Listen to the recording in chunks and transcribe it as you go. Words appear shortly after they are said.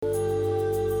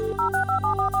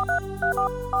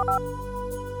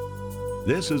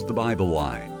This is the Bible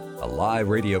Line, a live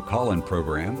radio call-in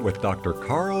program with Dr.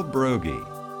 Carl Broggi.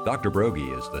 Dr.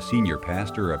 Broggi is the senior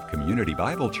pastor of Community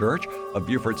Bible Church of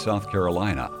Beaufort, South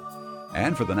Carolina.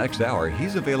 And for the next hour,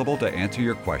 he's available to answer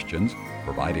your questions,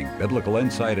 providing biblical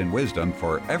insight and wisdom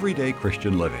for everyday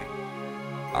Christian living.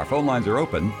 Our phone lines are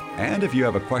open, and if you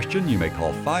have a question, you may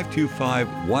call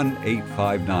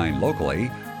 525-1859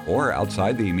 locally, or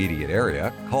outside the immediate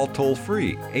area, call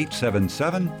toll-free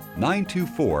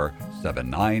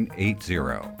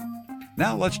 877-924-7980.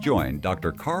 Now let's join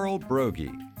Dr. Carl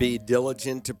Broggi. Be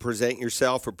diligent to present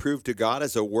yourself approved to God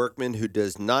as a workman who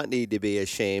does not need to be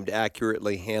ashamed,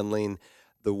 accurately handling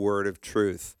the word of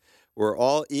truth. We're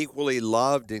all equally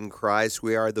loved in Christ.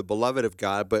 We are the beloved of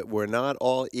God, but we're not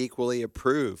all equally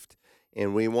approved.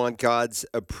 And we want God's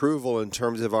approval in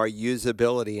terms of our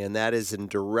usability, and that is in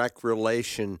direct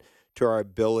relation to our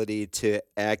ability to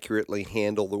accurately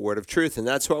handle the word of truth. And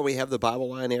that's why we have the Bible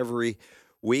Line every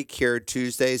week here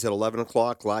Tuesdays at 11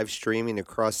 o'clock, live streaming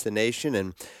across the nation.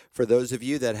 And for those of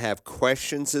you that have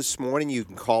questions this morning, you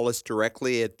can call us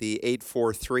directly at the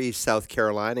 843 South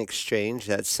Carolina Exchange.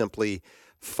 That's simply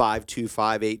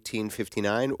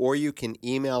 525-1859. Or you can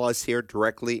email us here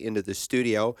directly into the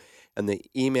studio. And the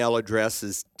email address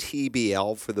is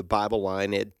TBL for the Bible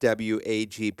Line at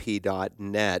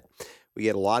WAGP.net. We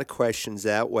get a lot of questions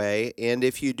that way. And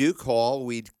if you do call,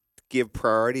 we give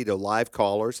priority to live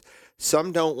callers.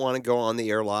 Some don't want to go on the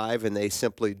air live, and they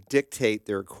simply dictate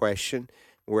their question.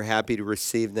 We're happy to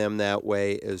receive them that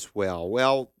way as well.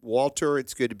 Well, Walter,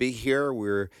 it's good to be here.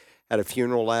 We're at a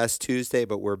funeral last Tuesday,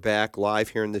 but we're back live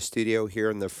here in the studio here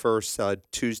in the first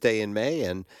Tuesday in May,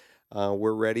 and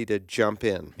we're ready to jump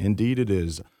in. Indeed it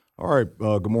is. All right,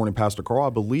 good morning, Pastor Carl.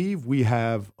 I believe we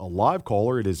have a live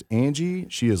caller. It is Angie.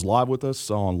 She is live with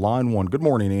us on line 1. Good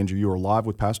morning, Angie. You are live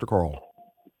with Pastor Carl.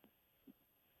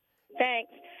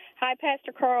 Thanks. Hi,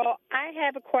 Pastor Carl. I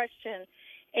have a question,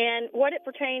 and what it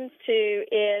pertains to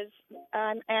is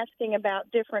I'm asking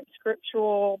about different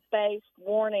scriptural-based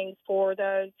warnings for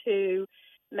those who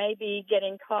may be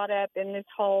getting caught up in this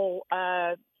whole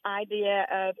idea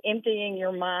of emptying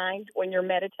your mind when you're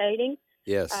meditating.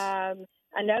 Yes.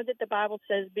 I know that the Bible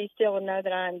says, be still and know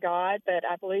that I am God, but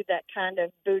I believe that kind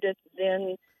of Buddhist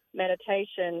Zen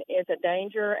meditation is a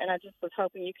danger, and I just was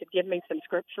hoping you could give me some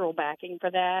scriptural backing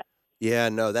for that. Yeah,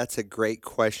 no, that's a great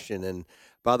question. And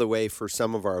by the way, for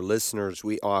some of our listeners,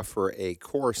 we offer a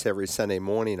course every Sunday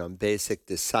morning on basic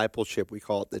discipleship. We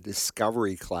call it the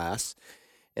Discovery Class.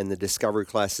 And the Discovery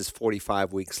Class is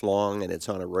 45 weeks long, and it's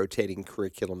on a rotating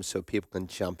curriculum, so people can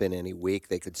jump in any week.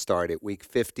 They could start at week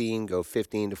 15, go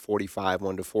 15 to 45,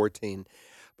 1 to 14.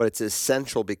 But it's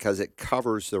essential because it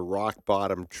covers the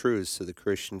rock-bottom truths of the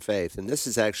Christian faith. And this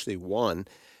is actually one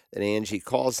that Angie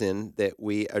calls in that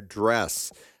we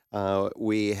address.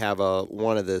 We have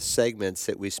one of the segments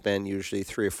that we spend usually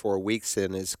 3 or 4 weeks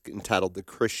in is entitled The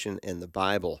Christian and the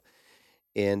Bible.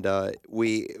 And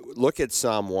we look at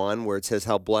Psalm 1 where it says,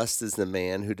 how blessed is the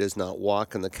man who does not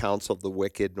walk in the counsel of the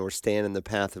wicked, nor stand in the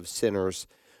path of sinners,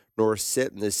 nor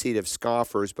sit in the seat of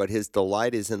scoffers, but his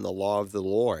delight is in the law of the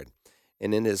Lord.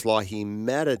 And in his law he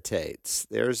meditates,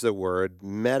 there's the word,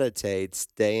 meditates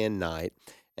day and night.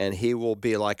 And he will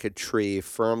be like a tree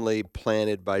firmly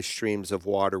planted by streams of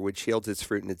water, which yields its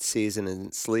fruit in its season, and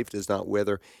its leaf does not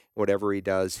wither. Whatever he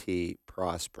does, he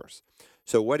prospers.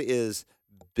 So what is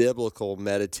biblical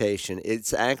meditation?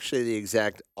 It's actually the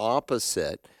exact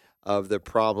opposite of the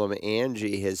problem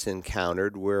Angie has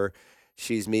encountered, where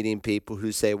she's meeting people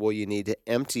who say, well, you need to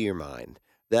empty your mind.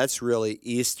 That's really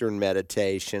Eastern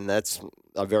meditation. That's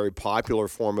a very popular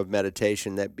form of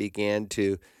meditation that began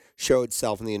to show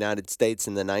itself in the United States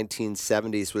in the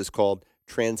 1970s, was called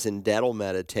transcendental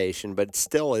meditation, but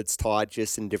still it's taught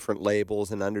just in different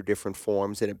labels and under different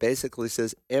forms, and it basically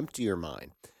says empty your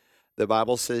mind. The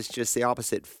Bible says just the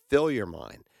opposite, fill your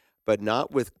mind, but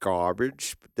not with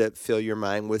garbage, that fill your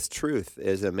mind with truth.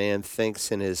 As a man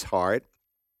thinks in his heart,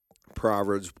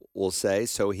 Proverbs will say,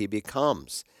 so he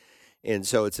becomes. And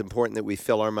so it's important that we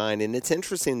fill our mind. And it's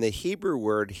interesting, the Hebrew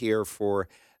word here for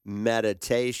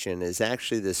meditation is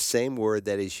actually the same word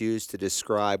that is used to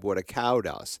describe what a cow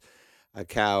does. A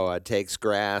cow takes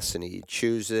grass and he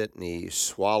chews it and he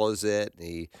swallows it and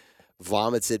he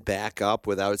vomits it back up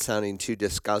without sounding too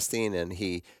disgusting, and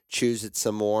he chews it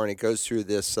some more, and it goes through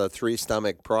this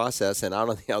three-stomach process, and out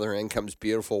on the other end comes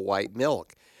beautiful white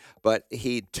milk. But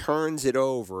he turns it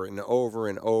over and over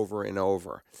and over and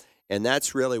over. And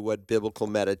that's really what biblical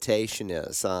meditation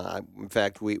is. In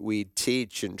fact, we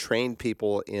teach and train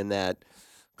people in that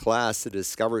class, the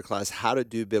Discovery class, how to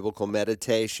do biblical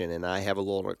meditation. And I have a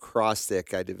little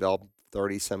acrostic I developed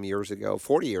 30-some years ago,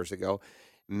 40 years ago.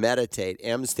 Meditate.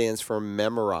 M stands for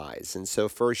memorize. And so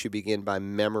first you begin by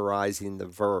memorizing the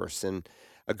verse. And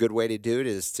a good way to do it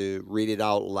is to read it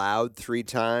out loud 3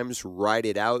 times, write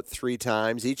it out 3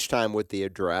 times, each time with the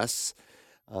address.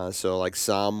 So like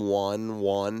Psalm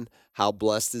 1:1, how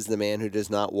blessed is the man who does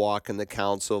not walk in the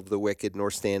counsel of the wicked, nor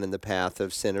stand in the path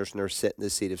of sinners, nor sit in the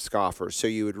seat of scoffers. So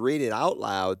you would read it out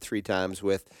loud 3 times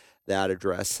with that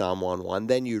address, Psalm 1:1.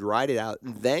 Then you'd write it out,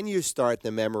 and then you start the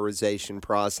memorization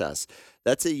process.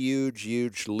 That's a huge,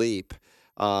 huge leap.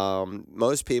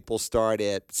 Most people start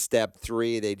at step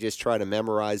 3. They just try to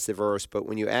memorize the verse. But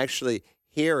when you actually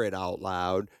hear it out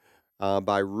loud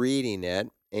by reading it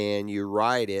and you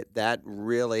write it, that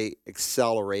really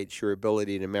accelerates your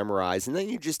ability to memorize. And then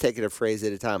you just take it a phrase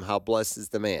at a time. How blessed is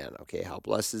the man? Okay, how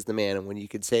blessed is the man? And when you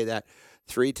can say that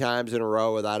 3 times in a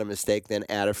row without a mistake, then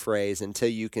add a phrase until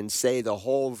you can say the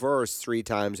whole verse 3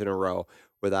 times in a row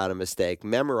without a mistake.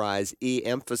 Memorize,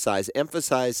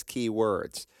 emphasize key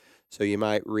words. So you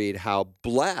might read how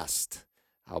blessed,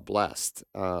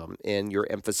 and you're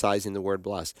emphasizing the word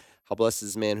blessed. How blessed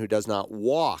is the man who does not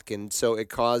walk. And so it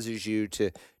causes you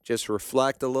to just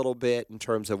reflect a little bit in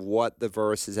terms of what the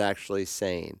verse is actually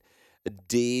saying.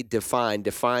 D,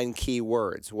 define key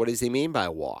words. What does he mean by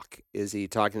walk? Is he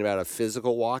talking about a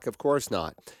physical walk? Of course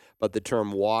not. But the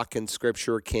term walk in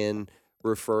Scripture can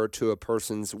refer to a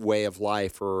person's way of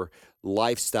life or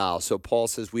lifestyle. So Paul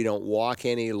says we don't walk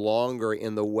any longer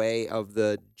in the way of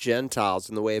the Gentiles,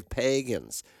 in the way of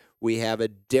pagans. We have a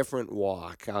different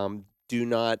walk. Do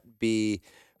not be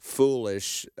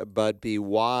foolish, but be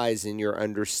wise in your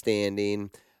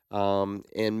understanding,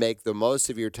 and make the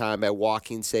most of your time by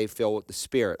walking, say, filled with the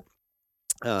Spirit.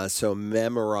 So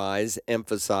memorize,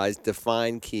 emphasize,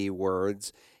 define key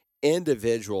words,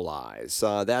 individualize.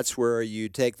 That's where you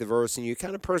take the verse and you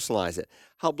kind of personalize it.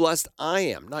 How blessed I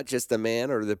am, not just the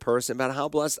man or the person, but how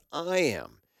blessed I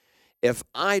am if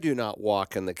I do not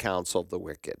walk in the counsel of the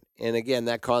wicked. And again,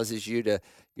 that causes you to,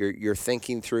 you're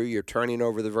thinking through, you're turning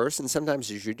over the verse, and sometimes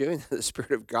as you're doing that, the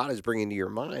Spirit of God is bringing to your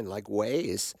mind like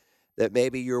ways that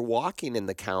maybe you're walking in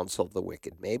the counsel of the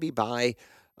wicked, maybe by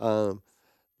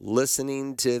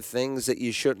listening to things that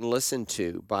you shouldn't listen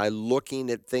to, by looking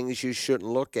at things you shouldn't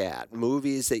look at,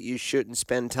 movies that you shouldn't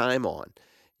spend time on.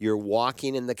 You're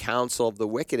walking in the counsel of the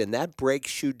wicked, and that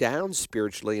breaks you down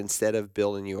spiritually instead of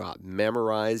building you up.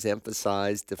 Memorize,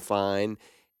 emphasize, define,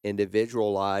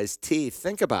 individualize. T,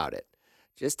 think about it.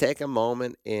 Just take a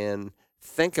moment and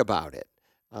think about it.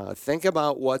 Think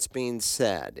about what's being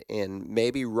said, and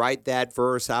maybe write that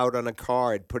verse out on a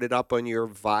card. Put it up on your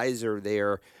visor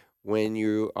there. When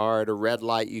you are at a red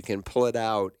light, you can pull it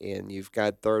out, and you've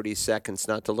got 30 seconds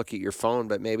not to look at your phone,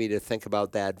 but maybe to think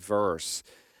about that verse.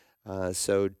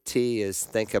 So T is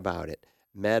think about it.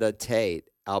 Meditate.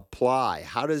 Apply.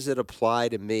 How does it apply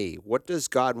to me? What does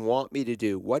God want me to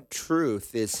do? What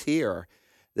truth is here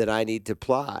that I need to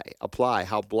apply?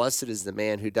 How blessed is the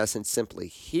man who doesn't simply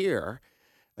hear.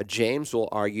 James will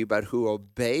argue, but who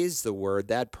obeys the word,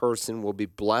 that person will be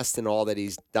blessed in all that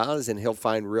he does, and he'll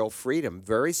find real freedom.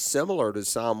 Very similar to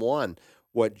Psalm 1,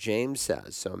 what James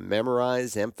says. So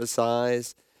memorize,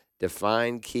 emphasize,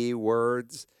 define key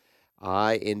words.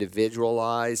 I,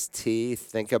 individualize. T,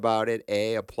 think about it.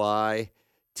 A, apply.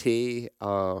 T,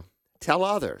 tell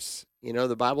others. You know,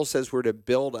 the Bible says we're to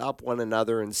build up one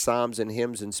another in psalms and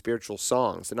hymns and spiritual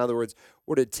songs. In other words,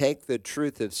 we're to take the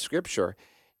truth of Scripture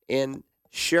and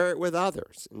share it with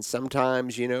others. And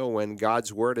sometimes, you know, when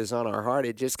God's word is on our heart,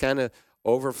 it just kind of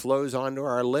overflows onto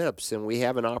our lips, and we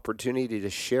have an opportunity to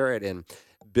share it and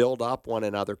build up one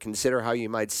another. Consider how you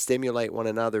might stimulate one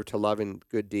another to love and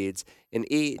good deeds. And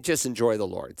E, just enjoy the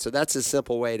Lord. So that's a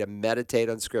simple way to meditate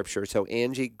on Scripture. So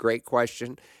Angie, great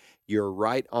question. You're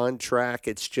right on track.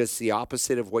 It's just the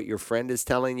opposite of what your friend is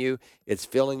telling you. It's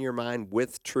filling your mind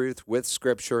with truth, with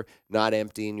Scripture, not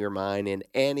emptying your mind. In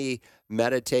any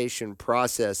meditation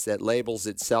process that labels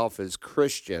itself as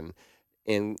Christian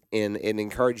and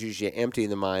encourages you to empty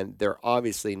the mind, they're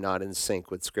obviously not in sync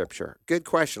with Scripture. Good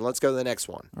question. Let's go to the next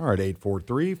one. All right,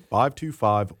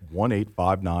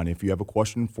 843-525-1859. If you have a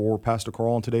question for Pastor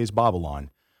Carl on today's Bible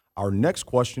line. Our next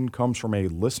question comes from a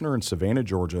listener in Savannah,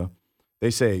 Georgia. They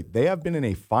say they have been in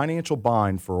a financial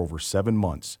bind for over 7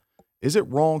 months. Is it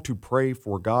wrong to pray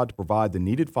for God to provide the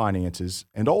needed finances?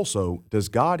 And also, does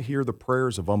God hear the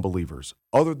prayers of unbelievers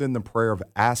other than the prayer of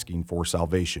asking for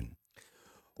salvation?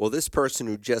 Well, this person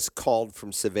who just called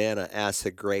from Savannah asked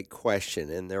a great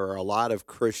question, and there are a lot of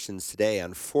Christians today,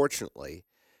 unfortunately,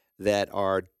 that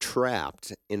are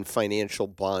trapped in financial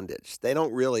bondage. They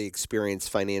don't really experience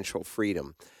financial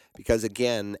freedom. Because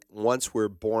again, once we're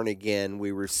born again,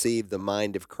 we receive the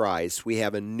mind of Christ. We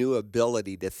have a new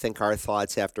ability to think our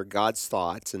thoughts after God's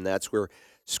thoughts, and that's where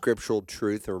scriptural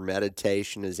truth or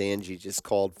meditation, as Angie just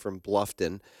called from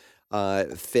Bluffton,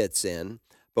 fits in.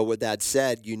 But with that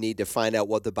said, you need to find out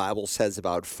what the Bible says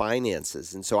about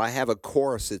finances. And so I have a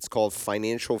course. It's called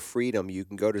Financial Freedom. You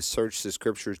can go to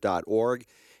searchthescriptures.org.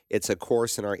 It's a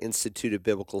course in our Institute of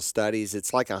Biblical Studies.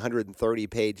 It's like 130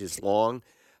 pages long,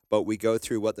 but we go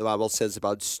through what the Bible says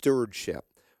about stewardship,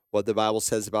 what the Bible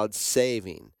says about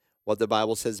saving, what the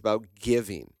Bible says about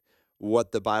giving,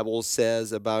 what the Bible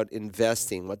says about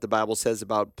investing, what the Bible says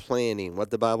about planning,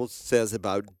 what the Bible says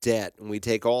about debt. And we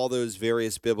take all those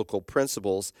various biblical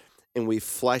principles and we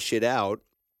flesh it out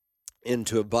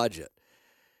into a budget.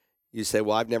 You say,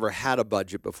 well, I've never had a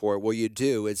budget before. Well, you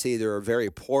do. It's either a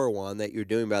very poor one that you're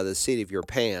doing by the seat of your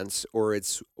pants, or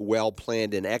it's well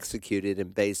planned and executed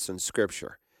and based on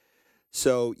Scripture.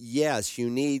 So, yes, you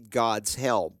need God's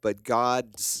help, but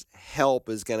God's help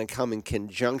is going to come in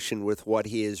conjunction with what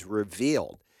He has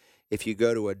revealed. If you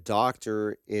go to a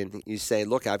doctor and you say,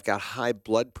 look, I've got high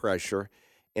blood pressure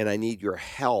and I need your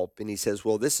help, and he says,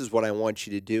 well, this is what I want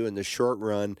you to do in the short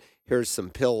run. Here's some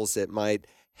pills that might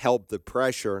help the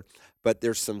pressure, but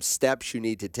there's some steps you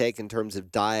need to take in terms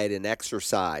of diet and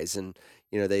exercise. And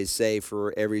they say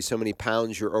for every so many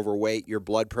pounds you're overweight, your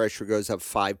blood pressure goes up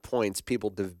 5 points. People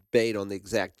debate on the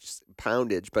exact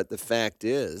poundage, but the fact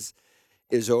is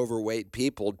overweight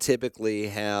people typically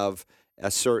have a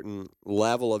certain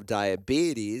level of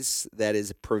diabetes that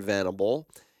is preventable,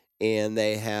 and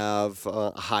they have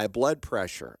high blood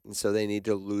pressure. And so they need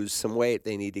to lose some weight.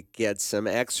 They need to get some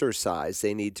exercise.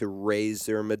 They need to raise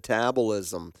their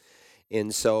metabolism.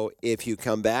 And so if you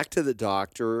come back to the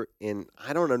doctor and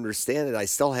I don't understand it, I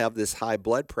still have this high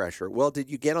blood pressure. Well, did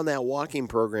you get on that walking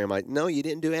program? No, you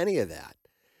didn't do any of that.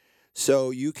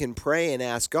 So you can pray and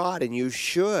ask God, and you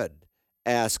should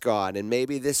ask God. And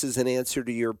maybe this is an answer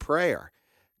to your prayer.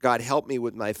 God, help me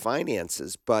with my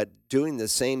finances. But doing the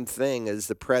same thing as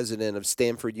the president of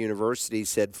Stanford University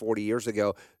said 40 years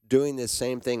ago, doing the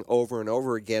same thing over and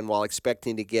over again while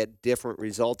expecting to get different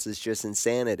results is just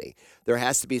insanity. There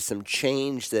has to be some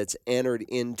change that's entered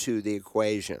into the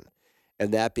equation,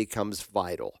 and that becomes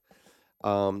vital.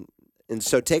 And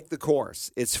so take the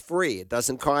course. It's free. It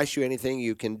doesn't cost you anything.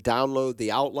 You can download the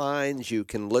outlines. You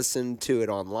can listen to it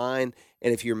online.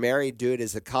 And if you're married, do it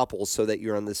as a couple so that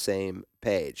you're on the same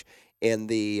page. And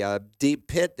the deep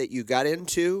pit that you got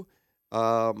into,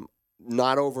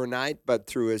 not overnight, but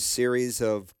through a series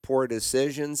of poor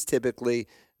decisions, typically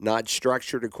not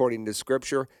structured according to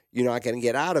Scripture, you're not going to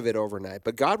get out of it overnight.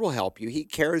 But God will help you. He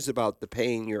cares about the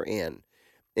pain you're in.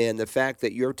 And the fact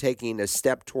that you're taking a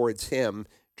step towards Him,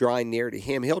 drawing near to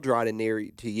Him, He'll draw near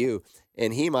to you.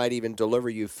 And He might even deliver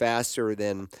you faster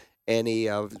than any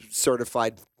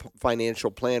certified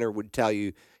financial planner would tell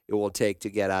you it will take to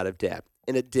get out of debt.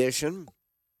 In addition,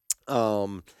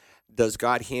 does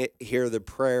God hear the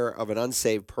prayer of an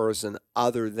unsaved person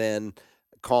other than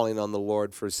calling on the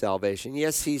Lord for salvation?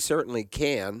 Yes, He certainly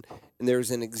can, and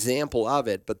there's an example of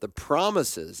it, but the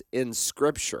promises in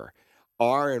Scripture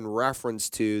are in reference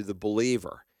to the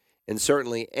believer, and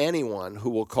certainly anyone who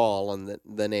will call on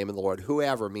the name of the Lord.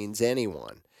 Whoever means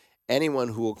anyone. Anyone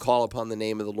who will call upon the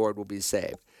name of the Lord will be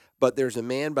saved. But there's a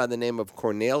man by the name of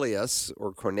Cornelius,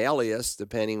 or Cornelius,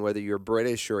 depending whether you're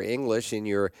British or English in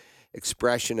your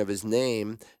expression of his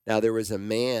name. Now, there was a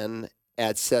man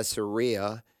at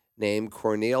Caesarea named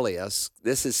Cornelius.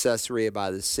 This is Caesarea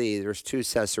by the sea. There's two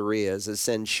Caesareas, a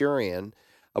centurion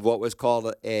of what was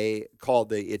called the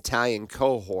Italian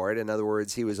cohort. In other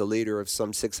words, he was a leader of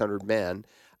some 600 men,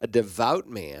 a devout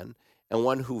man, and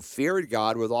one who feared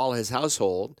God with all his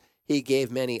household. He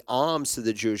gave many alms to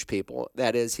the Jewish people.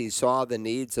 That is, he saw the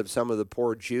needs of some of the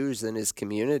poor Jews in his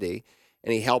community,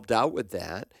 and he helped out with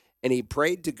that. And he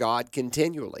prayed to God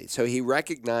continually. So he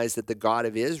recognized that the God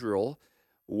of Israel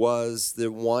was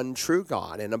the one true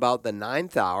God. And about the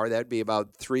ninth hour, that would be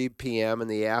about 3 p.m. in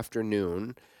the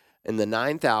afternoon, in the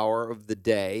ninth hour of the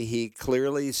day, he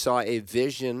clearly saw an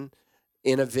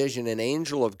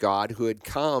angel of God who had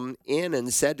come in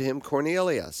and said to him,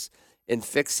 Cornelius. And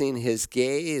fixing his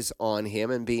gaze on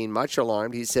him and being much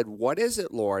alarmed, he said, what is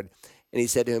it, Lord? And he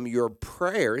said to him, your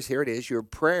prayers, here it is, your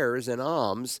prayers and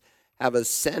alms have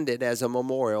ascended as a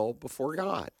memorial before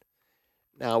God.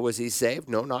 Now, was he saved?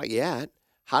 No, not yet.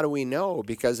 How do we know?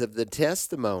 Because of the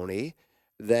testimony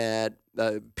that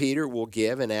Peter will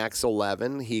give in Acts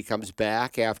 11. He comes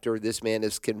back after this man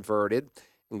is converted,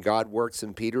 and God works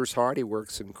in Peter's heart. He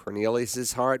works in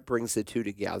Cornelius' heart, brings the two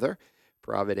together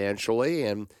providentially,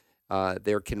 and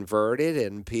they're converted,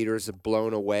 and Peter's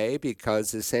blown away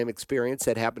because the same experience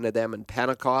that happened to them in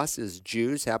Pentecost as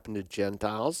Jews happened to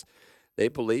Gentiles. They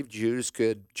believed Jews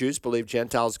believed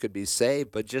Gentiles could be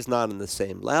saved, but just not on the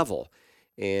same level.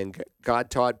 And God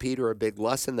taught Peter a big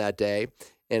lesson that day.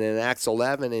 And in Acts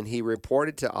 11, and he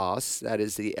reported to us, that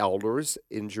is the elders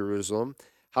in Jerusalem,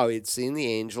 how he had seen the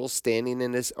angel standing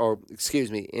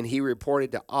and he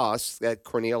reported to us, that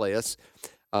Cornelius,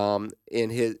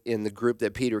 in the group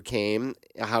that Peter came,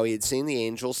 how he had seen the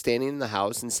angel standing in the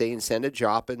house and saying, "Send to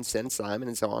Joppa and send Simon,"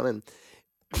 and so on, and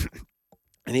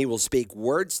and he will speak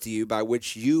words to you by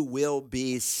which you will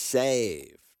be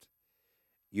saved,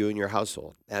 you and your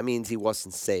household. That means he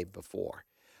wasn't saved before,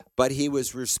 but he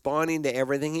was responding to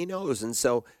everything he knows. And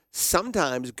so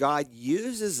sometimes God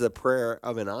uses the prayer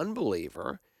of an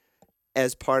unbeliever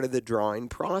as part of the drawing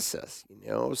process.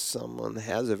 Someone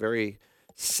has a very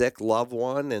sick loved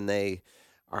one, and they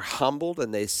are humbled,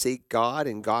 and they seek God,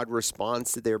 and God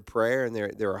responds to their prayer, and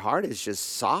their heart is just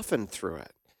softened through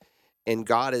it. And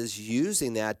God is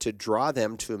using that to draw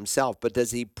them to himself. But does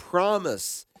he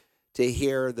promise to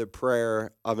hear the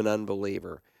prayer of an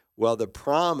unbeliever? Well, the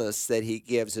promise that he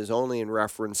gives is only in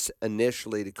reference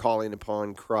initially to calling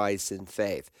upon Christ in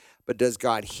faith. But does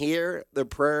God hear the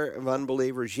prayer of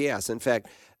unbelievers? Yes. In fact,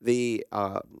 the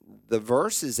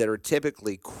verses that are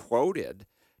typically quoted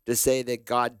to say that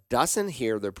God doesn't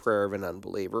hear the prayer of an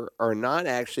unbeliever are not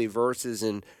actually verses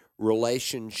in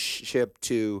relationship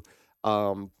to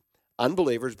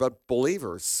unbelievers, but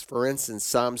believers. For instance,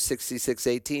 Psalm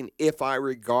 66:18, "If I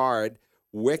regard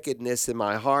wickedness in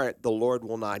my heart, the Lord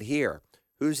will not hear."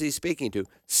 Who's he speaking to?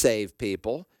 Saved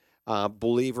people,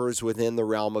 believers within the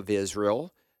realm of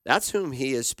Israel. That's whom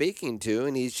he is speaking to,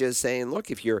 and he's just saying,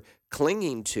 look, if you're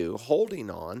clinging to,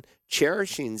 holding on,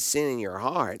 cherishing sin in your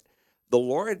heart, the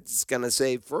Lord's going to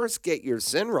say, first get your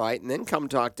sin right, and then come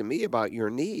talk to me about your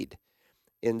need.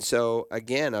 And so,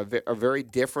 again, a very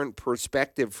different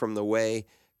perspective from the way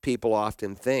people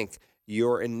often think.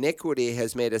 Your iniquity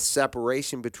has made a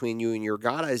separation between you and your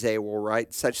God, Isaiah will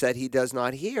write, such that he does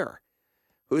not hear.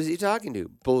 Who is he talking to?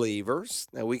 Believers.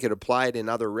 Now, we could apply it in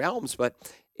other realms, but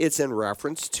it's in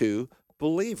reference to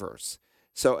believers.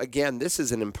 So, again, this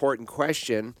is an important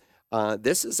question.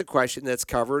 This is a question that's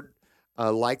covered,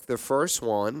 like the first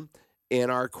one, in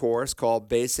our course called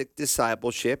Basic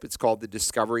Discipleship. It's called the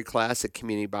Discovery Class at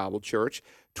Community Bible Church.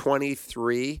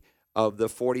 23 of the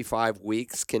 45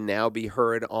 weeks can now be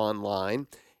heard online.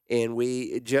 And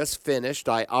we just finished,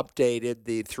 I updated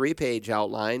the 3-page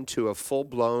outline to a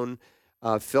full-blown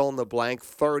fill-in-the-blank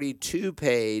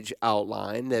 32-page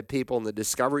outline that people in the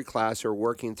Discovery Class are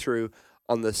working through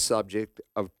on the subject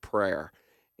of prayer.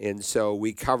 And so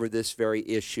we cover this very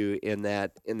issue in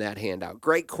that handout.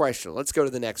 Great question. Let's go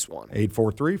to the next one.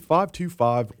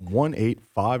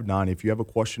 843-525-1859 if you have a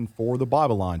question for the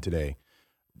Bible line today.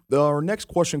 Our next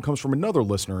question comes from another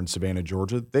listener in Savannah,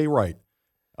 Georgia. They write,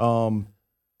 a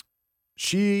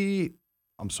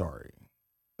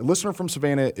listener from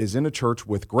Savannah is in a church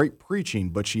with great preaching,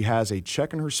 but she has a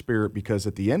check in her spirit because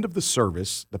at the end of the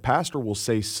service, the pastor will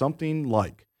say something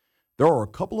like, "There are a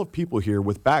couple of people here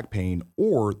with back pain,"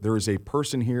 or "there is a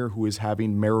person here who is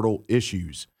having marital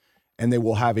issues," and they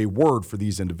will have a word for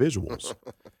these individuals.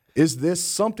 Is this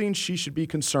something she should be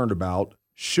concerned about?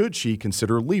 Should she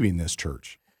consider leaving this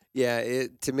church? Yeah,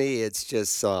 to me, it's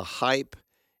just hype.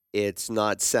 It's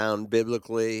not sound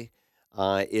biblically.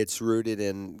 It's rooted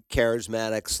in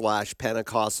charismatic /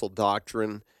 Pentecostal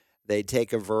doctrine. They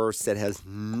take a verse that has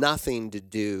nothing to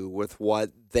do with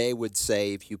what they would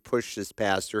say if you push this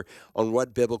pastor. On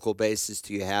what biblical basis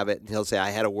do you have it? And he'll say,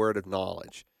 "I had a word of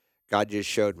knowledge. God just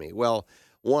showed me." Well,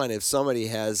 one, if somebody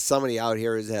out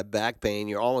here who's had back pain,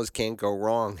 you almost can't go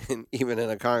wrong. And even in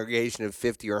a congregation of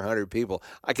 50 or 100 people,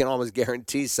 I can almost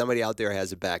guarantee somebody out there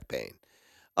has a back pain.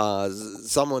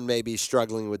 Someone may be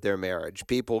struggling with their marriage.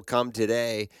 People come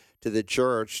today to the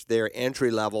church, their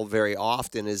entry level very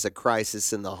often is a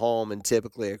crisis in the home and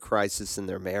typically a crisis in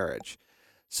their marriage.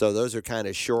 So those are kind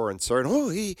of sure and certain. Oh,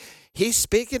 he's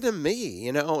speaking to me,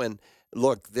 and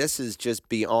look, this is just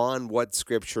beyond what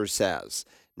Scripture says.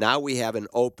 Now we have an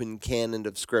open canon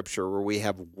of Scripture where we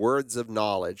have words of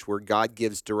knowledge, where God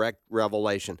gives direct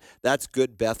revelation. That's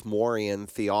good Beth Morian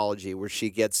theology, where she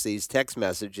gets these text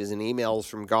messages and emails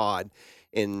from God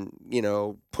and,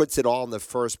 puts it all in the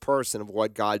first person of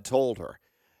what God told her.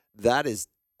 That is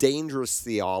dangerous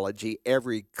theology.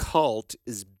 Every cult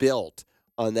is built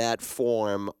on that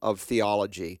form of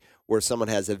theology, where someone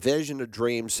has a vision, a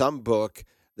dream, some book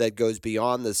that goes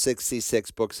beyond the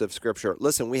 66 books of Scripture.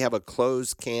 Listen, we have a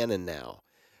closed canon now.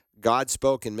 God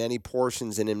spoke in many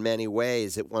portions and in many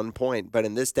ways at one point, but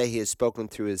in this day he has spoken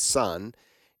through his Son,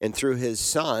 and through his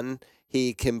Son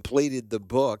he completed the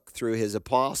book through his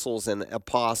apostles and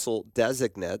apostle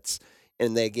designates,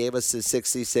 and they gave us the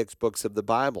 66 books of the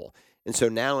Bible. And so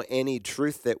now any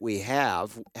truth that we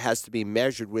have has to be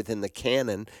measured within the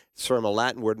canon. It's from a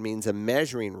Latin word, means a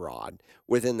measuring rod,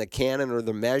 within the canon or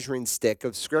the measuring stick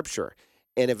of Scripture.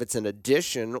 And if it's an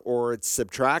addition or it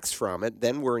subtracts from it,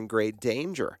 then we're in great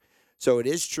danger. So it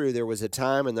is true there was a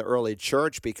time in the early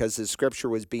church, because the Scripture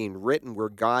was being written, where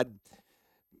God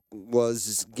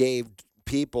gave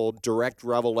people direct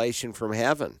revelation from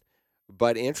heaven.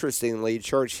 But interestingly,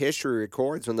 church history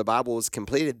records when the Bible was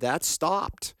completed, that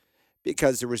stopped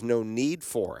because there was no need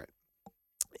for it.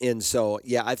 And so,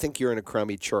 yeah, I think you're in a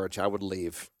crummy church. I would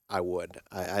leave. I would.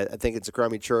 I think it's a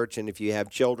crummy church, and if you have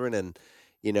children and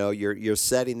you're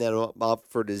setting them up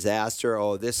for disaster,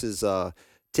 oh, this is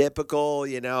typical,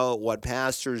 what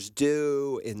pastors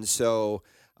do, and so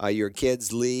your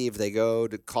kids leave, they go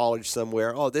to college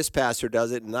somewhere. Oh, this pastor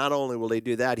does it. And not only will he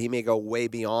do that, he may go way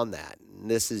beyond that.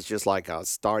 And this is just like a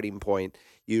starting point,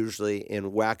 usually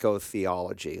in wacko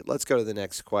theology. Let's go to the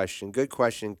next question. Good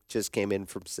question just came in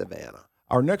from Savannah.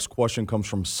 Our next question comes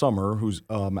from Summer, who's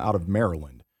out of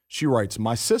Maryland. She writes,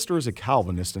 my sister is a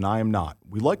Calvinist and I am not.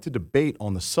 We like to debate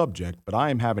on the subject, but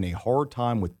I am having a hard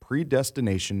time with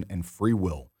predestination and free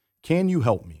will. Can you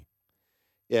help me?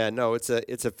 Yeah, no, it's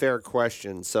a fair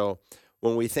question. So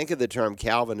when we think of the term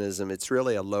Calvinism, it's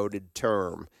really a loaded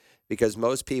term, because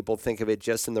most people think of it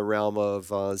just in the realm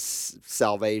of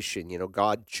salvation,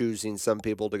 God choosing some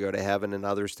people to go to heaven and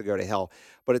others to go to hell.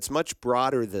 But it's much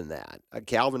broader than that.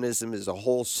 Calvinism is a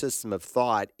whole system of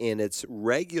thought, and it's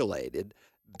regulated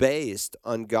based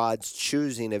on God's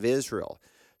choosing of Israel.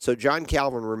 So John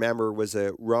Calvin, remember, was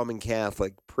a Roman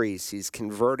Catholic priest. He's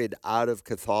converted out of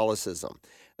Catholicism.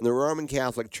 And the Roman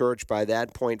Catholic Church, by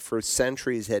that point, for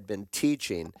centuries had been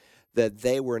teaching that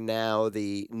they were now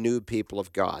the new people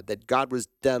of God, that God was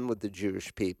done with the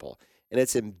Jewish people. And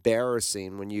it's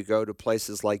embarrassing when you go to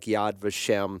places like Yad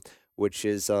Vashem, which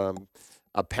is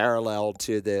a parallel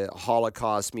to the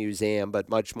Holocaust Museum, but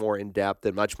much more in-depth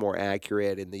and much more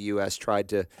accurate. And the U.S. tried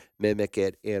to mimic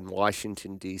it in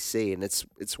Washington, D.C., and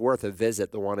it's worth a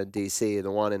visit, the one in D.C. The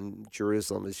one in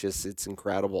Jerusalem is it's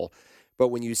incredible. But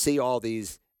when you see all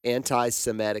these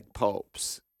anti-Semitic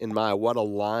popes, what a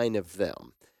line of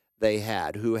them they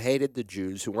had, who hated the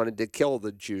Jews, who wanted to kill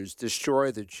the Jews,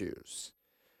 destroy the Jews.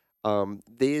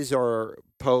 These are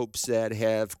popes that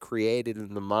have created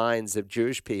in the minds of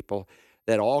Jewish people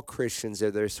that all Christians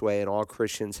are this way and all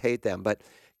Christians hate them. But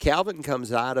Calvin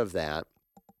comes out of that,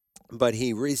 but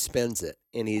he respins it,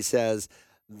 and he says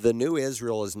the new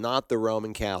Israel is not the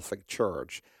Roman Catholic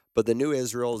Church, but the new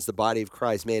Israel is the body of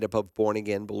Christ made up of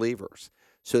born-again believers.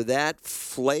 So that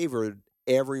flavored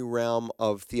every realm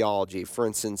of theology. For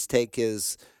instance, take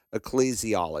his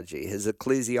ecclesiology. His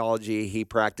ecclesiology, he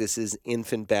practices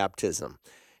infant baptism.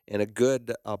 And a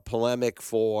good polemic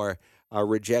for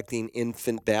rejecting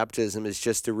infant baptism is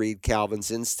just to read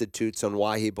Calvin's Institutes on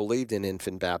why he believed in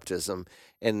infant baptism.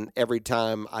 And every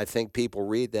time I think people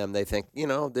read them, they think,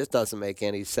 this doesn't make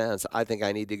any sense. I think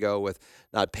I need to go with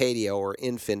not patio or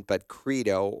infant, but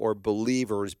credo or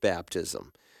believer's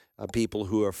baptism. People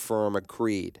who affirm a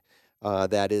creed.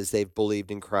 That is, they've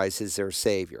believed in Christ as their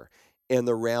Savior. In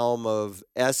the realm of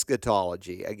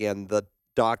eschatology, again, the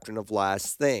doctrine of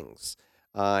last things,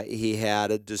 he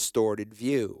had a distorted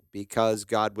view. Because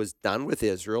God was done with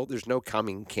Israel, there's no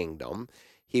coming kingdom.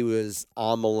 He was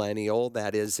amillennial,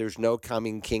 that is, there's no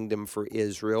coming kingdom for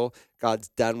Israel. God's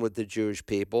done with the Jewish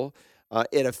people.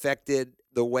 It affected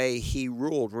the way he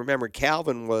ruled. Remember,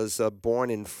 Calvin was born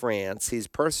in France. He's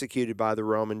persecuted by the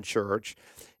Roman Church,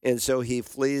 and so he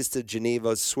flees to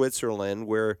Geneva, Switzerland,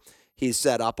 where he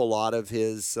set up a lot of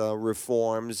his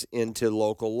reforms into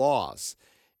local laws.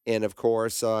 And, of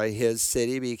course, his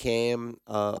city became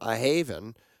a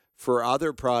haven for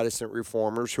other Protestant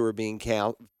reformers who were being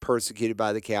persecuted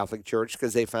by the Catholic Church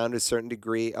because they found a certain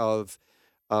degree of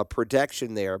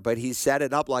protection there. But he set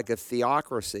it up like a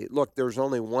theocracy. Look, there's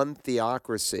only one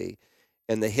theocracy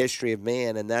in the history of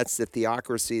man, and that's the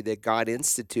theocracy that God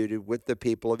instituted with the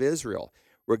people of Israel,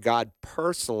 where God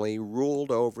personally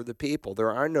ruled over the people.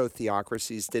 There are no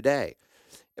theocracies today.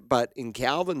 But in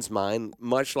Calvin's mind,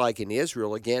 much like in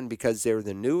Israel, again, because they're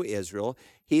the new Israel,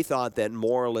 he thought that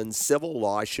moral and civil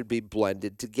law should be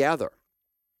blended together.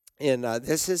 And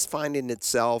this is finding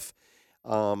itself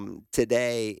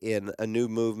today in a new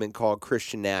movement called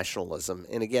Christian nationalism.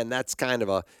 And again, that's kind of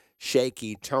a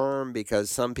shaky term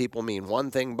because some people mean one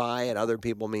thing by it, other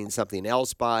people mean something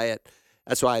else by it.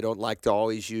 That's why I don't like to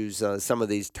always use some of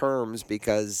these terms,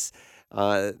 because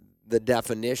the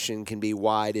definition can be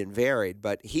wide and varied.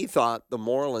 But he thought the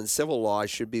moral and civil laws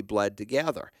should be bled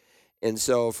together. And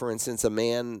so, for instance, a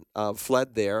man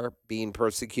fled there, being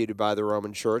persecuted by the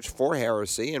Roman Church for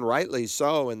heresy, and rightly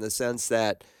so, in the sense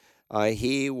that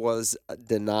he was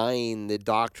denying the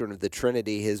doctrine of the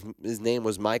Trinity. His name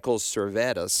was Michael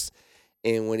Servetus.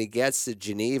 And when he gets to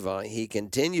Geneva, he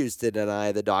continues to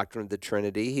deny the doctrine of the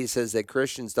Trinity. He says that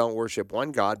Christians don't worship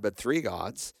one God, but three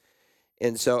gods.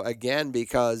 And so, again,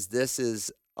 because this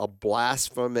is a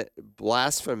blasphemy,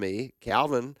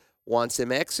 Calvin wants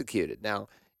him executed. Now,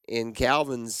 in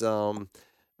Calvin's favor,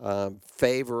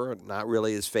 not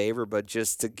really his favor, but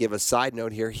just to give a side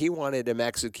note here, he wanted him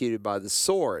executed by the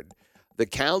sword. The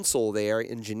council there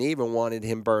in Geneva wanted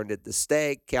him burned at the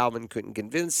stake. Calvin couldn't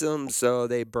convince them, so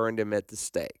they burned him at the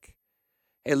stake.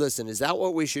 Hey, listen, is that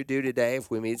what we should do today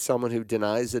if we meet someone who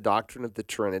denies the doctrine of the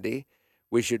Trinity?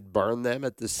 We should burn them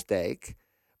at the stake.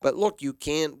 But look, you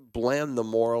can't blend the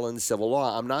moral and civil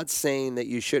law. I'm not saying that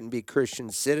you shouldn't be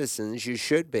Christian citizens. You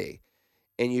should be,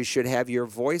 and you should have your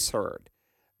voice heard.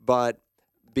 But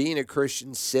being a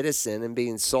Christian citizen and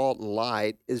being salt and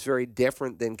light is very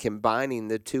different than combining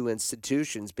the two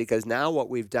institutions, because now what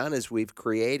we've done is we've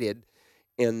created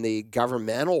in the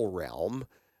governmental realm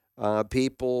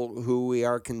people who we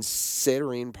are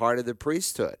considering part of the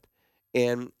priesthood.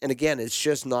 And again, it's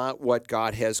just not what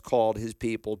God has called his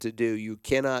people to do. You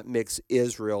cannot mix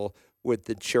Israel with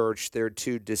the church. They're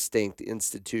two distinct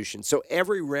institutions. So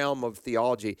every realm of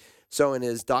theology, so in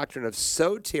his doctrine of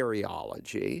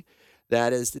soteriology,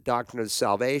 that is the doctrine of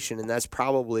salvation, and that's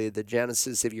probably the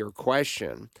genesis of your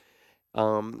question.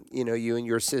 You and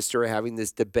your sister are having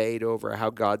this debate over how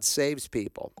God saves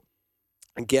people.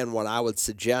 Again, what I would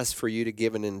suggest for you to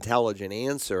give an intelligent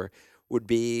answer would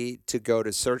be to go to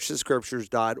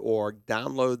searchthescriptures.org,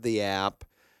 download the app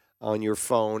on your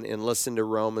phone, and listen to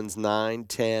Romans 9,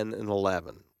 10, and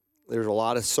 11. There's a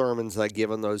lot of sermons I give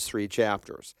on those three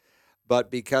chapters. But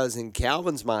because in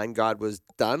Calvin's mind, God was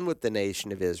done with the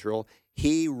nation of Israel,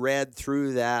 he read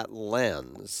through that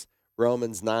lens,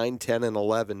 Romans 9, 10, and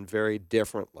 11, very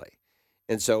differently.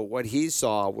 And so what he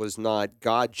saw was not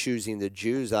God choosing the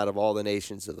Jews out of all the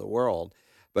nations of the world,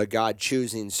 but God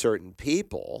choosing certain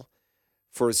people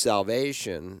for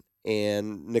salvation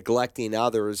and neglecting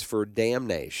others for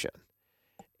damnation.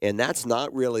 And that's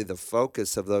not really the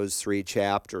focus of those three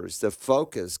chapters. The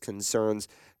focus concerns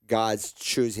God's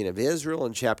choosing of Israel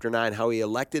in chapter 9, how he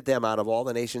elected them out of all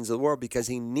the nations of the world because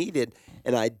he needed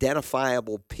an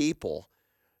identifiable people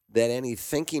that any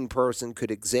thinking person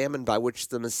could examine by which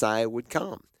the Messiah would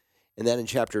come. And then in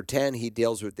chapter 10, he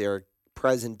deals with their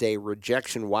present-day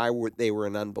rejection, why they were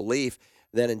in unbelief.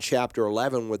 Then in chapter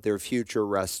 11, with their future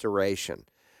restoration.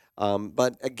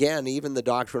 But again, even the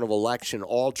doctrine of election,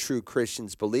 all true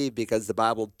Christians believe because the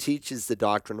Bible teaches the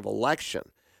doctrine of election.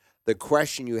 The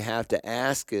question you have to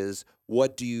ask is,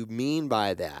 what do you mean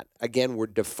by that? Again, we're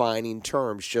defining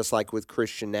terms, just like with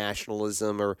Christian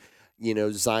nationalism or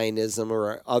Zionism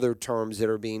or other terms that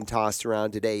are being tossed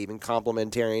around today, even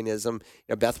complementarianism.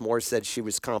 Beth Moore said she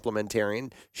was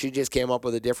complementarian. She just came up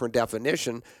with a different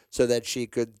definition so that she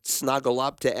could snuggle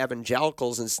up to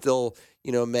evangelicals and still,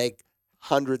 make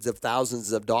hundreds of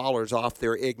thousands of dollars off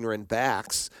their ignorant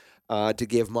backs to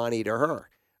give money to her.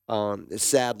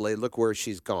 Sadly, look where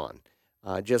she's gone.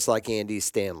 Just like Andy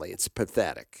Stanley. It's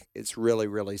pathetic. It's really,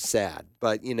 really sad.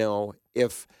 But,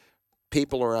 if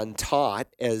people are untaught,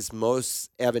 as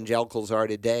most evangelicals are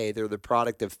today, they're the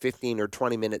product of 15 or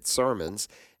 20-minute sermons,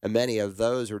 and many of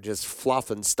those are just fluff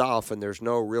and stuff, and there's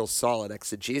no real solid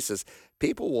exegesis.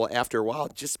 People will, after a while,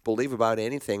 just believe about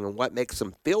anything and what makes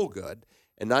them feel good,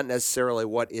 and not necessarily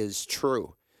what is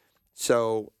true.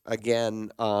 So,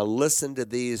 again, listen to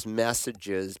these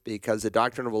messages because the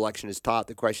doctrine of election is taught.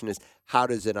 The question is, how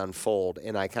does it unfold?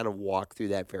 And I kind of walk through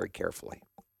that very carefully.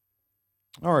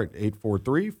 All right,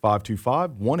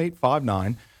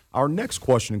 843-525-1859. Our next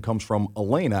question comes from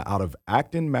Elena out of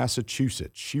Acton,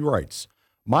 Massachusetts. She writes,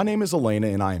 "My name is Elena,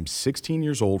 and I am 16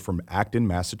 years old from Acton,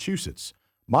 Massachusetts.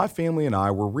 My family and I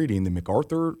were reading the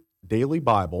MacArthur Daily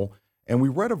Bible, and we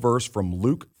read a verse from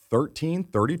Luke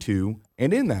 13:32,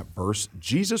 and in that verse,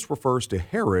 Jesus refers to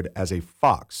Herod as a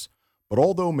fox. But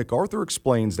although MacArthur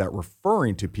explains that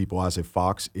referring to people as a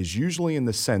fox is usually in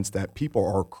the sense that people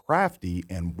are crafty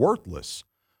and worthless,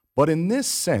 but in this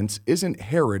sense, isn't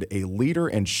Herod a leader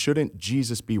and shouldn't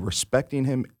Jesus be respecting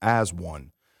him as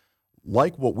one,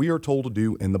 like what we are told to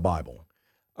do in the Bible?"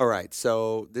 All right,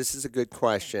 so this is a good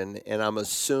question, and I'm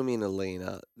assuming,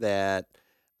 Alina, that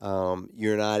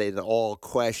you're not at all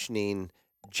questioning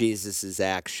Jesus'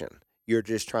 action. You're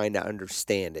just trying to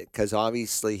understand it, because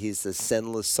obviously he's the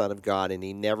sinless Son of God, and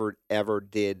he never, ever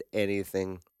did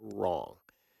anything wrong.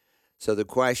 So the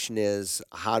question is,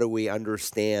 how do we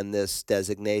understand this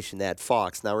designation, that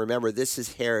fox? Now remember, this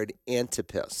is Herod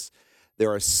Antipas.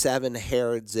 There are 7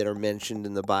 Herods that are mentioned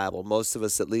in the Bible. Most of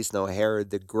us at least know Herod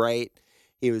the Great.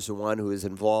 He was the one who was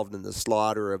involved in the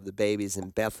slaughter of the babies in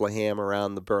Bethlehem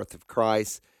around the birth of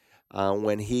Christ.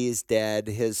 When he's dead,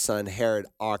 his son Herod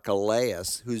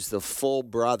Archelaus, who's the full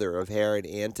brother of Herod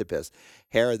Antipas.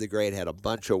 Herod the Great had a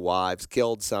bunch of wives,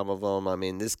 killed some of them. I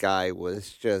mean, this guy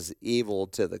was just evil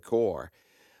to the core.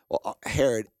 Well,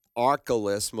 Herod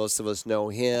Archelaus, most of us know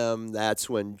him. That's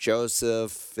when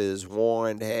Joseph is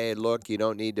warned, hey, look, you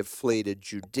don't need to flee to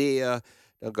Judea.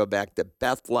 Don't go back to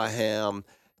Bethlehem.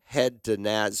 Head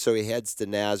to so he heads to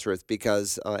Nazareth,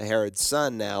 because Herod's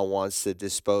son now wants to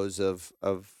dispose of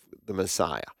the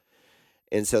Messiah.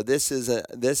 And so this is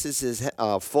his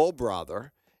full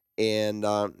brother, and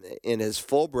in his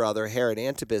full brother, Herod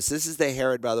Antipas. This is the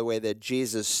Herod, by the way, that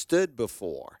Jesus stood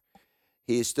before.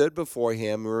 He stood before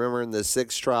him. Remember, in the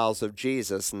 6 trials of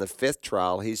Jesus, in the 5th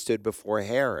trial, he stood before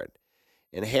Herod.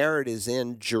 And Herod is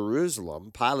in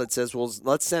Jerusalem. Pilate says, well,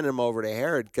 let's send him over to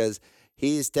Herod, because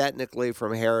he's technically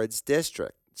from Herod's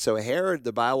district. So Herod,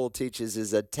 the Bible teaches,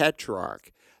 is a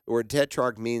tetrarch. The word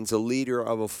tetrarch means a leader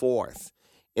of a fourth.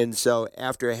 And so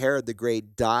after Herod the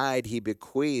Great died, he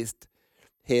bequeathed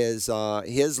his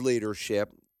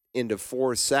leadership into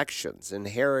 4 sections. And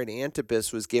Herod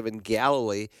Antipas was given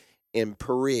Galilee in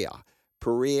Perea.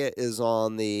 Perea is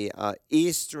on the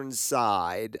eastern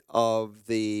side of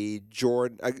the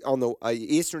Jordan,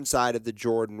 eastern side of the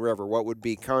Jordan River, what would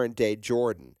be current day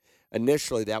Jordan.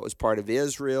 Initially, that was part of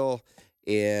Israel,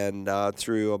 and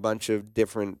through a bunch of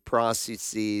different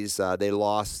processes, they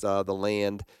lost the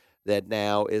land that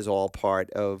now is all part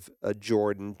of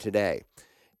Jordan today.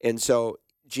 And so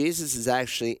Jesus is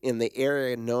actually in the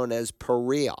area known as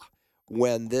Perea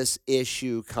when this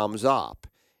issue comes up.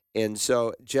 And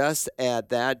so just at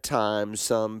that time,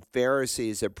 some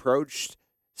Pharisees approached,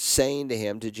 saying to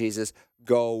him, to Jesus,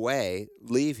 go away,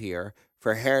 leave here,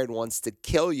 for Herod wants to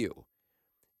kill you.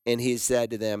 And he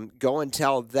said to them, go and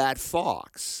tell that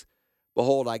fox,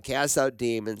 behold, I cast out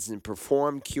demons and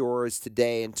perform cures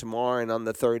today and tomorrow, and on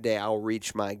the 3rd day I'll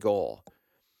reach my goal.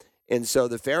 And so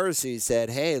the Pharisees said,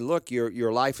 hey, look,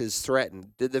 your life is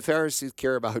threatened. Did the Pharisees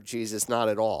care about Jesus? Not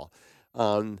at all.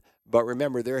 But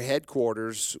remember, their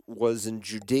headquarters was in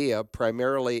Judea,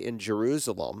 primarily in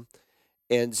Jerusalem.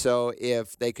 And so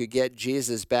if they could get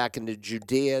Jesus back into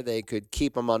Judea, they could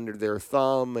keep him under their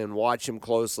thumb and watch him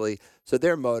closely. So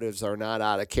their motives are not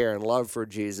out of care and love for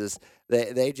Jesus.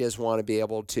 They just want to be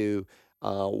able to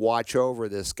watch over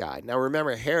this guy. Now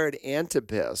remember, Herod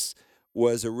Antipas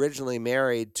was originally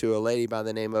married to a lady by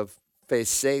the name of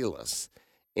Phasaelus.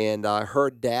 And her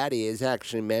daddy is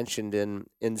actually mentioned in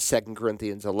 2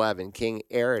 Corinthians 11, King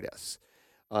Aretas.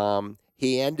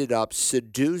 He ended up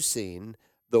seducing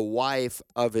the wife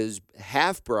of his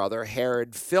half-brother,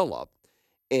 Herod Philip,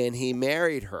 and he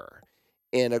married her.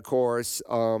 And, of course,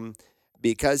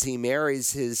 because he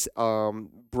marries his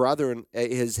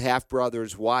his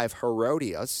half-brother's wife,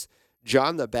 Herodias,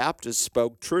 John the Baptist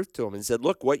spoke truth to him and said,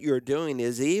 look, what you're doing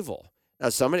is evil. Now,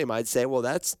 somebody might say, well,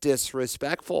 that's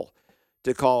disrespectful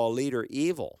to call a leader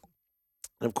evil.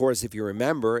 And, of course, if you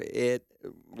remember, it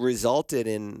resulted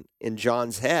in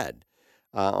John's head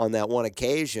on that one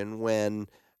occasion when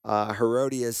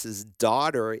Herodias'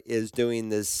 daughter is doing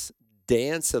this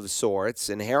dance of sorts,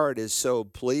 and Herod is so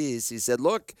pleased. He said,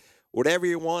 look, whatever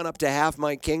you want, up to half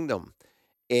my kingdom.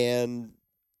 And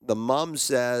the mom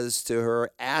says to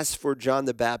her, ask for John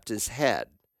the Baptist's head.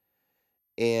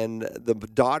 And the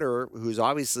daughter, who's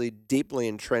obviously deeply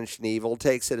entrenched in evil,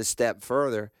 takes it a step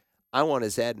further. I want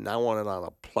his head, and I want it on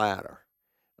a platter.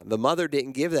 The mother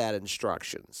didn't give that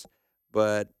instructions,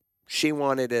 but she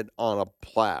wanted it on a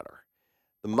platter.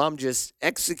 The mom just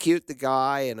execute the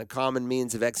guy, and a common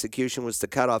means of execution was to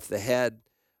cut off the head,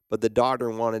 but the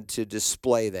daughter wanted to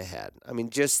display the head. I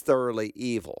mean, just thoroughly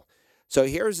evil. So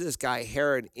here's this guy,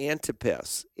 Herod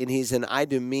Antipas, and he's an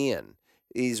Idumean.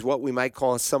 He's what we might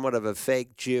call somewhat of a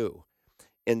fake Jew.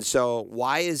 And so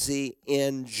why is he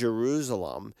in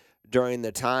Jerusalem during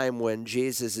the time when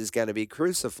Jesus is going to be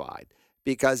crucified?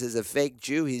 Because as a fake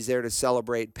Jew, he's there to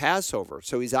celebrate Passover.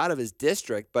 So he's out of his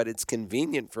district, but it's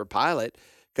convenient for Pilate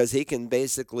because he can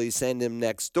basically send him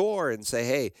next door and say,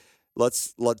 hey,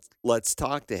 let's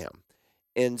talk to him.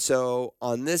 And so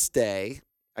on this day,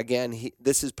 again,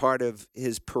 this is part of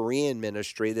his Perean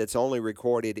ministry that's only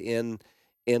recorded in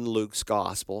Luke's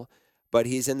gospel. But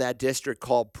he's in that district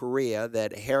called Perea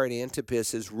that Herod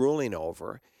Antipas is ruling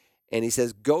over. And he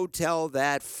says, go tell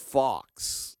that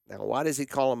fox. Now, why does he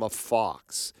call him a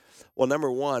fox? Well,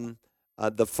 number one,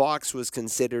 the fox was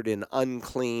considered an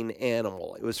unclean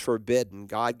animal. It was forbidden.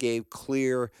 God gave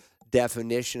clear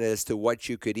definition as to what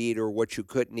you could eat or what you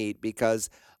couldn't eat, because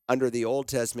under the Old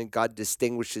Testament, God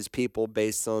distinguishes people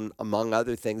based on, among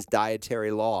other things,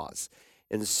 dietary laws.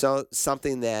 And so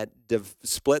something that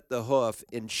split the hoof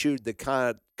and chewed the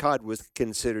cud was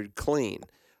considered clean.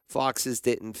 Foxes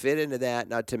didn't fit into that,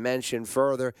 not to mention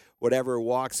further, whatever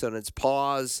walks on its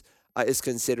paws is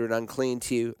considered unclean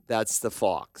to you. That's the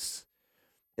fox.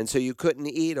 And so you couldn't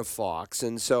eat a fox.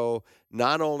 And so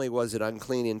not only was it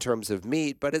unclean in terms of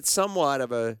meat, but it's somewhat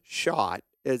of a shot.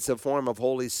 It's a form of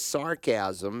holy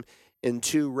sarcasm in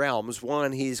two realms.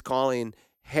 One, he's calling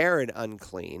Herod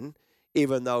unclean,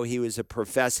 even though he was a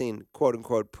professing,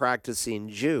 quote-unquote, practicing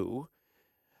Jew.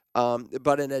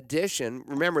 But in addition,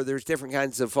 remember, there's different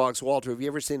kinds of fox. Walter, have you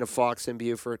ever seen a fox in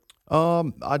Beaufort?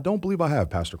 I don't believe I have,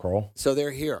 Pastor Carl. So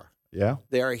they're here. Yeah?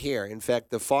 They are here. In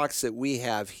fact, the fox that we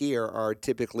have here are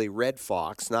typically red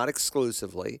fox, not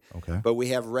exclusively. Okay. But we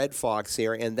have red fox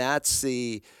here, and that's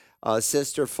the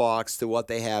sister fox to what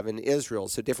they have in Israel.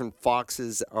 So different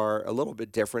foxes are a little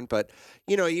bit different, but,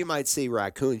 you might see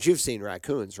raccoons. You've seen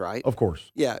raccoons, right? Of course.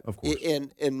 Yeah. Of course.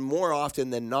 And more often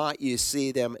than not, you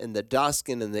see them in the dusk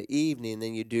and in the evening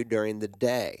than you do during the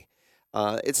day.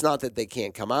 It's not that they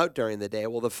can't come out during the day.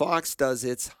 Well, the fox does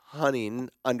its hunting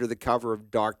under the cover of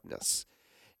darkness.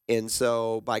 And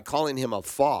so by calling him a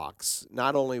fox,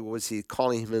 not only was he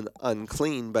calling him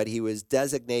unclean, but he was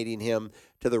designating him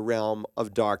to the realm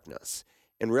of darkness.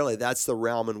 And really, that's the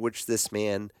realm in which this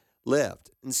man lived.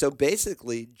 And so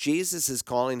basically, Jesus is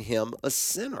calling him a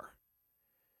sinner.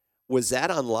 Was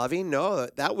that unloving? No,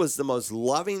 that was the most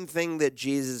loving thing that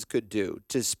Jesus could do,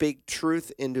 to speak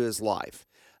truth into his life.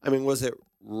 I mean, was it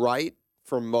right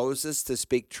for Moses to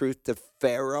speak truth to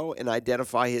Pharaoh and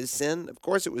identify his sin? Of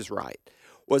course it was right.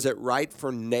 Was it right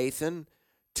for Nathan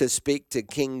to speak to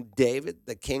King David,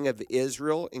 the king of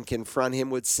Israel, and confront him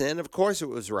with sin? Of course it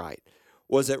was right.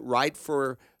 Was it right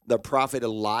for the prophet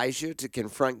Elijah to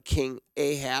confront King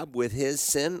Ahab with his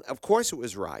sin? Of course it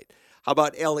was right. How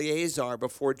about Eleazar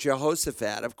before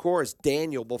Jehoshaphat? Of course.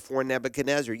 Daniel before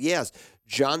Nebuchadnezzar? Yes.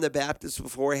 John the Baptist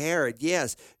before Herod?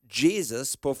 Yes.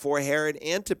 Jesus before Herod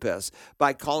Antipas.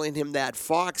 By calling him that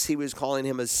fox, he was calling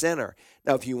him a sinner.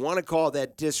 Now, if you want to call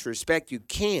that disrespect, you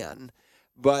can,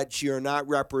 but you're not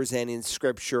representing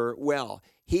Scripture well.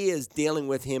 He is dealing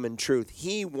with him in truth.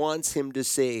 He wants him to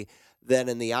see that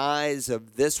in the eyes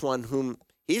of this one whom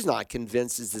he's not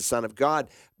convinced is the Son of God,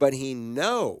 but he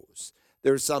knows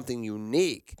there's something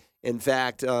unique. In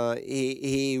fact,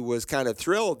 he was kind of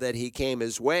thrilled that he came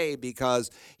his way because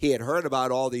he had heard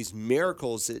about all these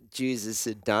miracles that Jesus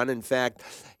had done. In fact,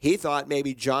 he thought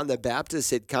maybe John the Baptist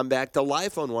had come back to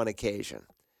life on one occasion.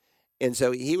 And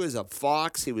so he was a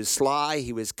fox. He was sly.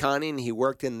 He was cunning. He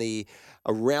worked in the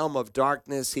realm of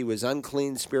darkness. He was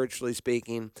unclean, spiritually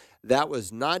speaking. That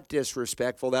was not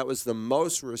disrespectful. That was the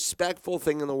most respectful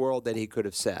thing in the world that he could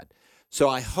have said. So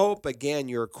I hope, again,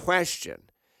 your question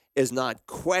is not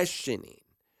questioning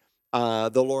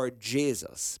the Lord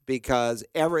Jesus, because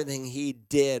everything he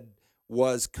did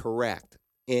was correct.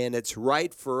 And it's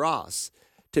right for us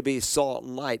to be salt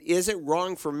and light. Is it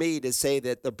wrong for me to say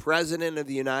that the President of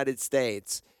the United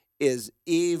States is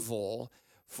evil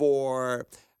for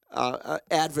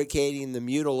advocating the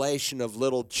mutilation of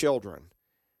little children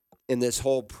in this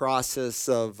whole process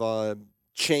of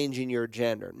changing your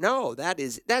gender? No,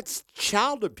 that's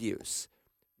child abuse.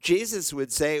 Jesus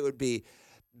would say it would be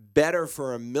better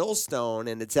for a millstone,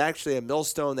 and it's actually a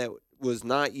millstone that was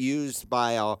not used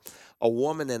by a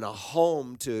woman in a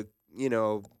home to,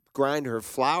 grind her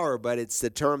flour, but it's the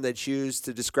term that's used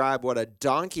to describe what a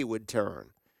donkey would turn.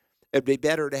 It'd be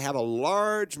better to have a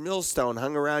large millstone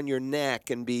hung around your neck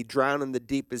and be drowned in the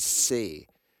deepest sea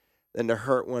than to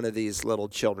hurt one of these little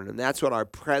children. And that's what our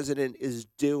president is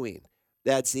doing.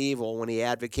 That's evil when he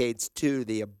advocates, too,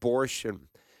 the abortion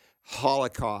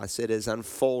Holocaust that is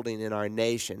unfolding in our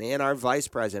nation, and our vice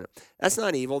president. That's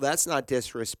not evil. That's not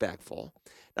disrespectful.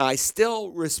 Now, I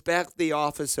still respect the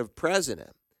office of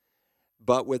president,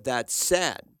 but with that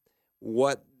said,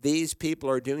 what these people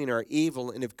are doing are evil,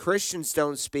 and if Christians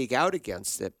don't speak out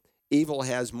against it, evil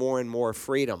has more and more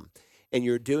freedom, and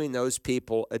you're doing those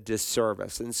people a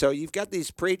disservice. And so you've got these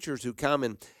preachers who come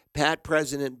and pat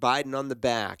President Biden on the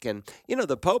back, and,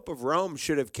 the Pope of Rome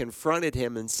should have confronted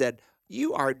him and said,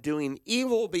 you are doing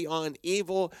evil beyond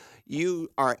evil. You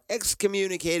are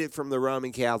excommunicated from the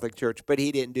Roman Catholic Church. But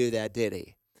he didn't do that, did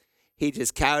he? He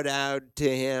just kowtowed to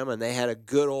him, and they had a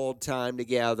good old time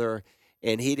together.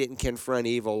 and he didn't confront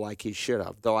evil like he should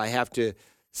have. Though I have to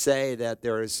say that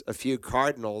there's a few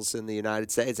cardinals in the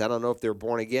United States. I don't know if they're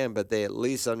born again, but they at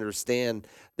least understand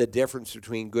the difference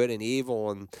between good and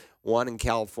evil. And one in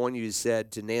California who said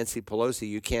to Nancy Pelosi,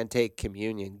 "You can't take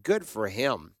communion." Good for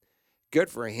him. Good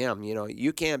for him. You know,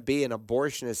 you can't be an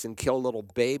abortionist and kill little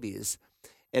babies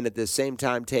and at the same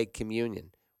time take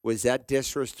communion. Was that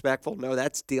disrespectful? No,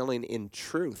 that's dealing in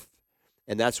truth.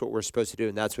 And that's what we're supposed to do,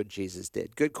 and that's what Jesus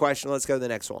did. Good question. Let's go to the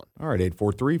next one. All right,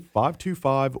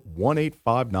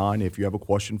 843-525-1859 if you have a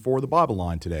question for the Bible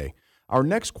line today. Our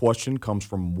next question comes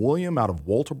from William out of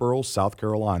Walterboro, South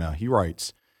Carolina. He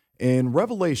writes, in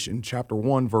Revelation chapter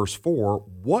 1, verse 4,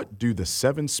 what do the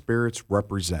seven spirits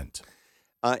represent?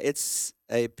 It's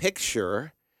a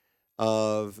picture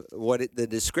of the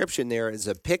description there is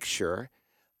a picture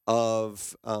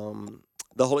of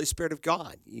the Holy Spirit of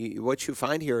God. What you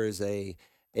find here is a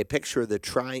picture of the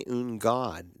triune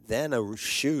God. Then a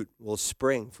shoot will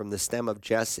spring from the stem of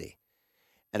Jesse,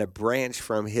 and a branch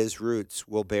from his roots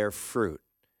will bear fruit.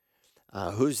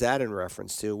 Who's that in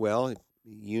reference to? Well,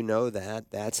 you know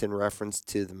that. That's in reference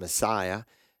to the Messiah.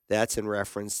 That's in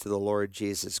reference to the Lord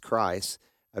Jesus Christ.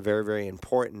 A very, very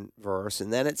important verse.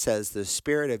 And then it says, the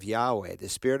Spirit of Yahweh, the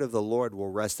Spirit of the Lord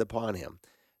will rest upon him.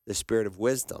 The Spirit of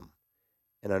wisdom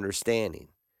and understanding,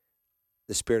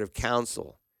 the Spirit of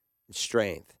counsel and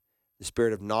strength, the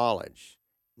Spirit of knowledge,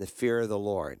 the fear of the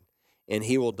Lord. And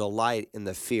he will delight in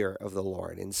the fear of the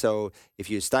Lord. And so if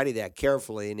you study that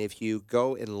carefully, and if you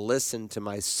go and listen to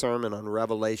my sermon on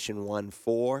Revelation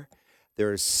 1:4,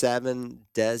 there are 7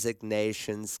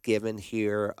 designations given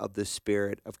here of the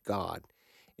Spirit of God.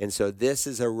 And so this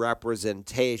is a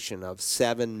representation of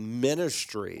 7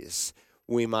 ministries,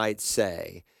 we might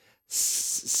say,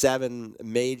 7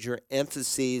 major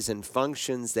emphases and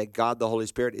functions that God the Holy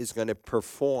Spirit is going to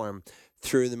perform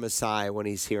through the Messiah when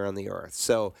he's here on the earth.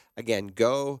 So again,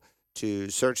 go to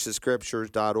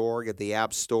searchthescriptures.org at the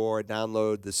App Store,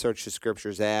 download the Search the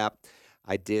Scriptures app.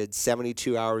 I did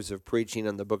 72 hours of preaching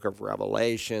on the book of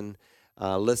Revelation.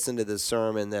 Listen to the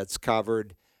sermon that's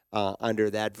covered under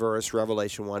that verse,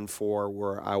 Revelation 1:4,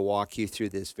 where I walk you through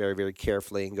this very, very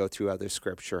carefully and go through other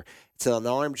scripture. It's an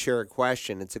armchair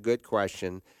question. It's a good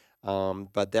question,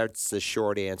 but that's the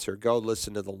short answer. Go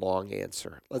listen to the long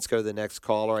answer. Let's go to the next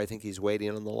caller. I think he's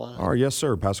waiting on the line. All right, yes,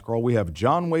 sir, Pastor Carl. We have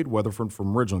John Wade Weatherford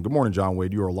from Ridgeland. Good morning, John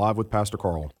Wade. You are live with Pastor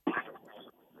Carl.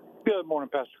 Good morning,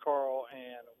 Pastor Carl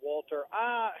and Walter.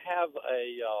 I have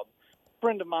a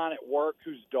friend of mine at work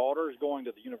whose daughter is going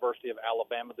to the University of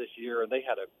Alabama this year, and they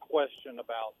had a question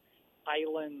about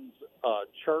Highlands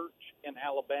Church in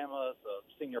Alabama, the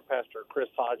senior pastor, Chris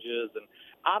Hodges, and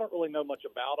I don't really know much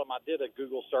about him. I did a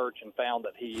Google search and found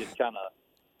that he had kind of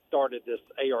started this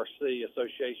ARC,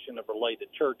 Association of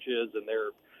Related Churches, and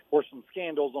there were some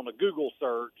scandals on a Google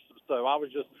search. So I was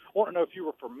just wanting to know if you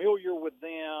were familiar with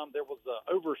them. There was an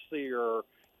overseer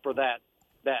for that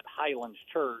Highlands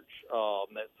Church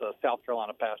that's a South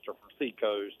Carolina pastor from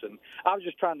Seacoast, and I was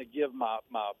just trying to give my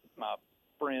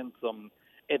friend some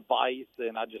advice,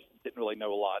 and I just didn't really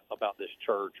know a lot about this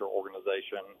church or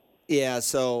organization. Yeah,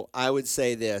 so I would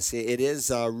say this. It is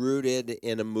rooted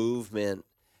in a movement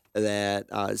that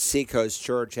Seacoast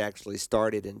Church actually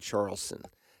started in Charleston.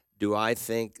 Do I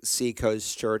think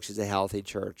Seacoast Church is a healthy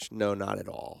church? No, not at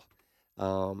all.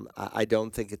 I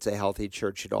don't think it's a healthy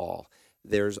church at all.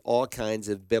 There's all kinds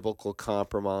of biblical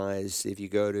compromise. If you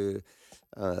go to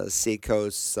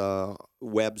Seacoast's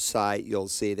website, you'll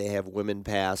see they have women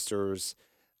pastors.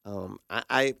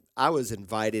 I was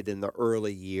invited in the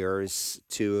early years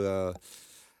to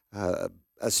a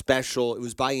special. It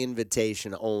was by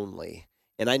invitation only,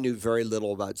 and I knew very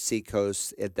little about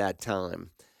Seacoast at that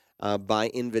time. By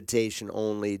invitation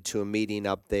only to a meeting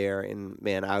up there, and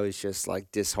man, I was just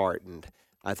like disheartened.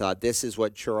 I thought, this is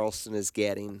what Charleston is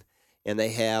getting. And they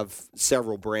have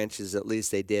several branches, at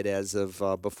least they did as of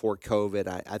before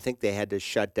COVID. I think they had to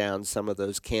shut down some of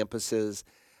those campuses,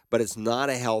 but it's not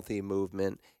a healthy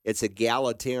movement. It's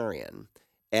egalitarian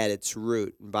at its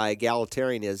root. And by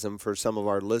egalitarianism, for some of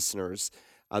our listeners,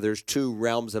 there's 2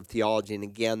 realms of theology. And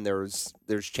again, there's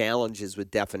challenges with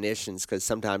definitions, because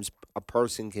sometimes a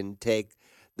person can take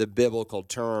the biblical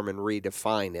term and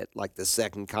redefine it, like the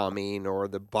second coming or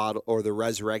the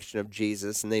resurrection of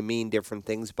Jesus, and they mean different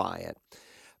things by it.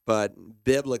 But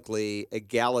biblically,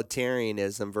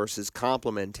 egalitarianism versus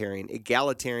complementarian.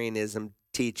 Egalitarianism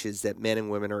teaches that men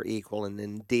and women are equal, and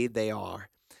indeed they are.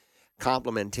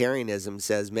 Complementarianism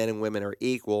says men and women are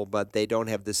equal, but they don't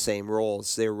have the same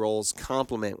roles. Their roles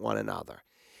complement one another.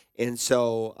 And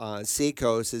so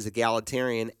Seacoast is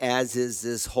egalitarian, as is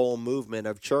this whole movement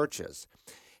of churches.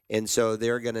 And so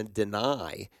they're going to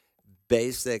deny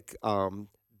basic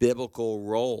biblical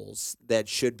roles that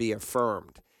should be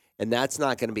affirmed. And that's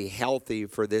not going to be healthy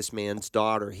for this man's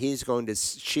daughter. She's going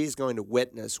to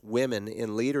witness women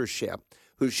in leadership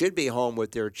who should be home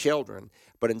with their children,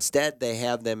 but instead they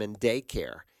have them in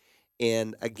daycare.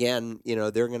 And again,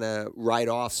 they're going to write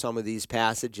off some of these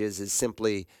passages as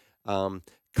simply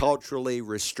culturally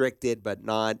restricted, but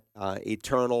not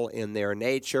eternal in their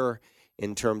nature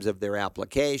in terms of their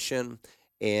application.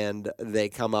 And they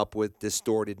come up with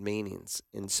distorted meanings.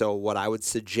 And so what I would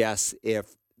suggest,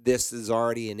 if this is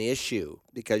already an issue,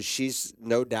 because she's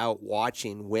no doubt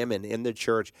watching women in the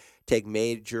church take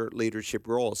major leadership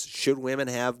roles. Should women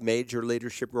have major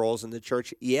leadership roles in the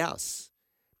church? Yes,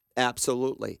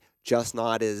 absolutely. Just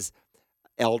not as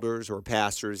elders or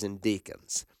pastors and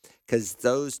deacons, because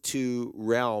those two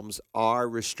realms are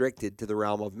restricted to the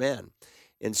realm of men.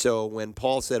 And so when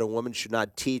Paul said a woman should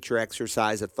not teach or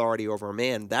exercise authority over a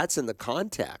man, that's in the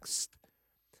context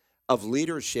of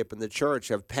leadership in the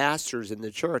church, of pastors in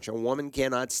the church. A woman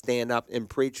cannot stand up and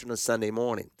preach on a Sunday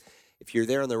morning. If you're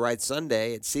there on the right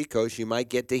Sunday at Seacoast, you might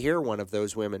get to hear one of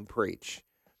those women preach.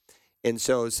 And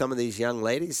so some of these young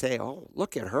ladies say, oh,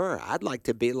 look at her. I'd like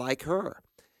to be like her.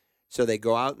 So they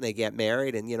go out and they get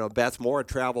married. And, Beth Moore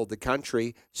traveled the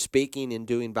country speaking and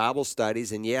doing Bible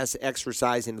studies and, yes,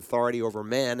 exercising authority over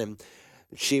men. And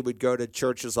she would go to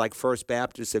churches like First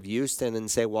Baptist of Houston and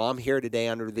say, well, I'm here today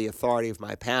under the authority of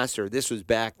my pastor. This was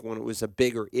back when it was a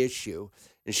bigger issue.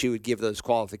 And she would give those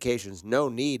qualifications. No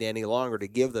need any longer to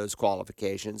give those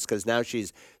qualifications, because now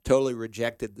she's totally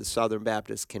rejected the Southern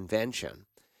Baptist Convention.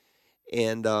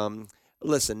 And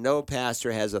listen, no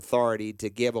pastor has authority to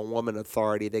give a woman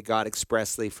authority that God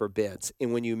expressly forbids.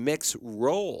 And when you mix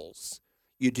roles,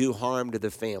 you do harm to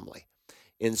the family.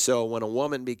 And so when a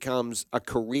woman becomes a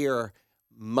career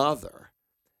mother,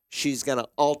 she's going to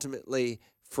ultimately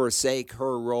forsake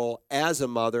her role as a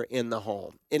mother in the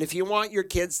home. And if you want your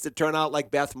kids to turn out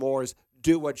like Beth Moore's,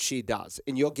 do what she does,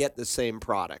 and you'll get the same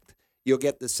product. You'll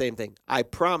get the same thing. I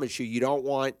promise you, you don't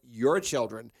want your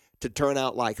children to turn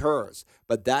out like hers,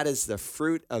 but that is the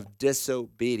fruit of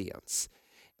disobedience.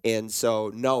 And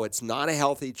so, no, it's not a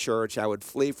healthy church. I would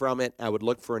flee from it. I would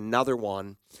look for another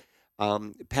one.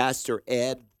 Pastor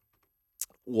Ed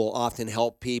will often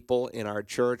help people in our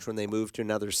church when they move to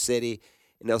another city,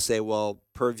 and they'll say, well,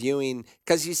 per viewing,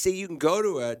 because you see, you can go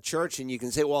to a church and you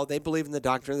can say, well, they believe in the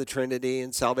doctrine of the Trinity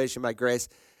and salvation by grace,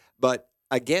 but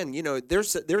again,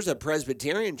 there's a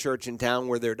Presbyterian church in town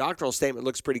where their doctrinal statement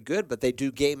looks pretty good, but they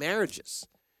do gay marriages.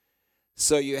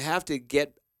 So you have to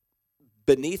get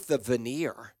beneath the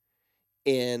veneer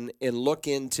and look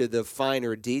into the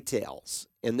finer details.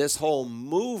 And this whole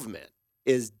movement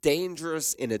is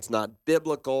dangerous, and it's not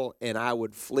biblical, and I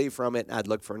would flee from it. I'd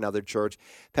look for another church.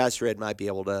 Pastor Ed might be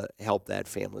able to help that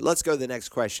family. Let's go to the next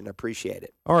question. Appreciate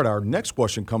it. All right, our next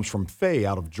question comes from Faye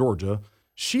out of Georgia.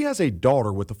 She has a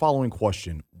daughter with the following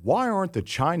question: why aren't the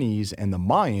Chinese and the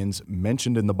Mayans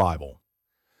mentioned in the Bible?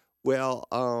 Well,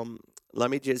 let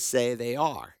me just say they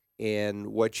are. And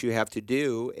what you have to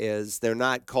do is, they're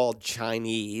not called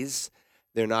Chinese.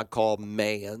 They're not called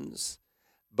Mayans.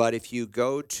 But if you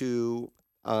go to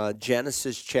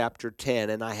Genesis chapter 10,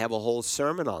 and I have a whole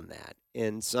sermon on that.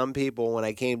 And some people, when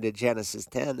I came to Genesis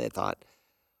 10, they thought,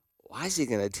 why is he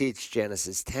going to teach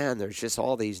Genesis 10? There's just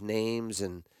all these names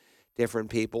and different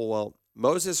people. Well,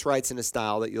 Moses writes in a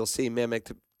style that you'll see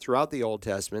mimicked throughout the Old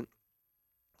Testament.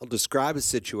 He'll describe a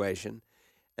situation,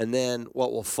 and then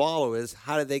what will follow is,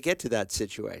 how did they get to that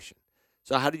situation?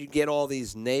 So how did you get all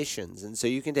these nations? And so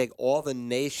you can take all the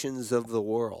nations of the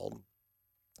world,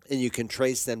 and you can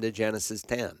trace them to Genesis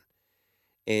 10.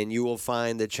 And you will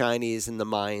find the Chinese and the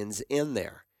Mayans in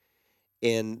there.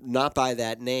 And not by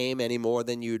that name any more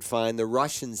than you'd find the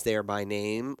Russians there by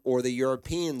name or the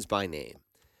Europeans by name.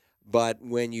 But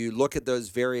when you look at those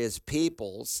various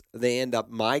peoples, they end up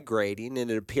migrating,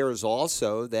 and it appears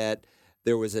also that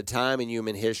there was a time in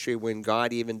human history when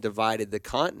God even divided the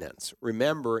continents.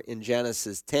 Remember, in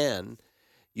Genesis 10,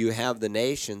 you have the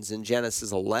nations. In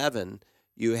Genesis 11,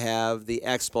 you have the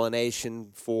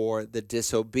explanation for the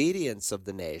disobedience of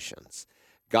the nations.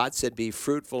 God said, be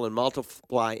fruitful and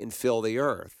multiply and fill the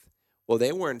earth. Well,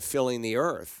 they weren't filling the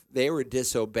earth. They were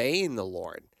disobeying the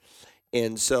Lord.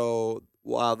 And so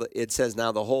while it says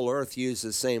now the whole earth used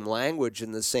the same language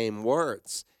and the same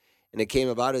words, and it came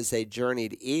about as they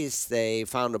journeyed east, they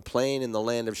found a plain in the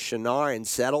land of Shinar and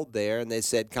settled there. And they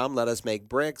said, come, let us make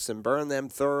bricks and burn them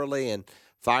thoroughly and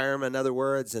fire them, in other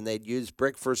words. And they'd use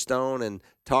brick for stone and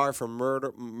tar for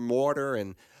mortar,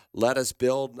 and let us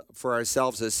build for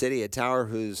ourselves a city, a tower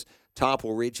whose top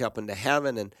will reach up into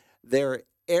heaven. And they're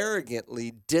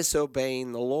arrogantly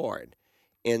disobeying the Lord.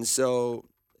 And so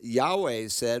Yahweh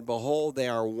said, behold, they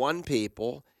are one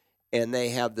people, and they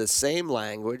have the same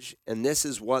language, and this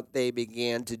is what they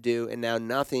began to do, and now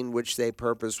nothing which they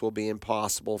purpose will be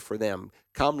impossible for them.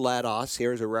 Come, let us.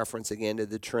 Here's a reference again to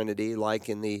the Trinity, like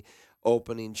in the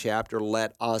opening chapter,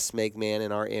 let us make man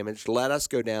in our image. Let us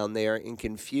go down there and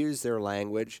confuse their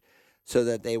language so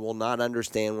that they will not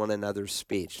understand one another's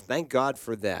speech. Thank God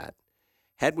for that.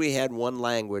 Had we had one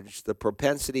language, the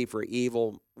propensity for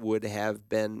evil would have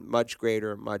been much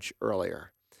greater, much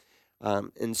earlier.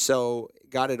 And so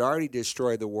God had already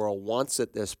destroyed the world once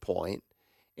at this point,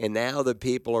 and now the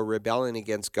people are rebelling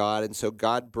against God, and so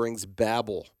God brings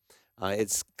Babel.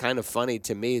 It's kind of funny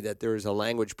to me that there's a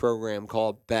language program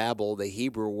called Babel. The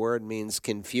Hebrew word means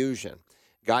confusion.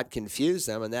 God confused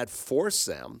them, and that forced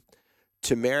them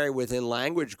to marry within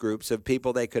language groups of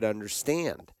people they could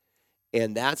understand.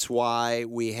 And that's why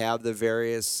we have the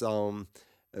various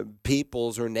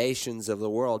peoples or nations of the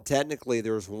world. Technically,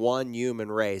 there's one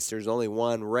human race. There's only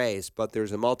one race, but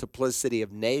there's a multiplicity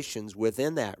of nations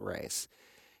within that race.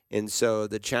 And so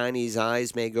the Chinese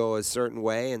eyes may go a certain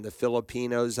way, and the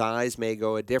Filipinos' eyes may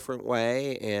go a different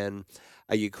way, and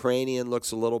a Ukrainian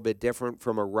looks a little bit different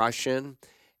from a Russian.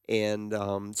 And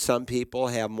some people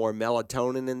have more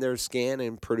melatonin in their skin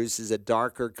and produces a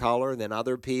darker color than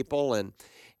other people.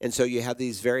 And so you have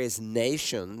these various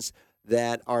nations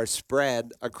that are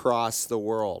spread across the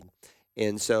world.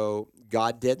 And so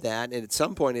God did that. And at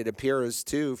some point it appears,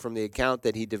 too, from the account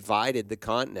that he divided the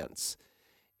continents.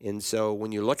 And so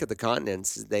when you look at the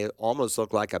continents, they almost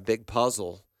look like a big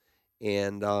puzzle.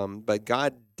 And but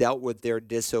God dealt with their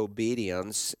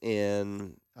disobedience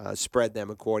and spread them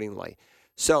accordingly.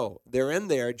 So they're in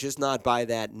there, just not by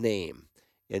that name.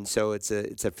 And so it's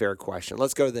a fair question.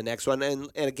 Let's go to the next one.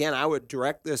 And again, I would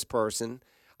direct this person.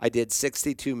 I did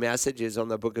 62 messages on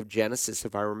the book of Genesis,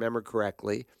 if I remember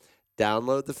correctly.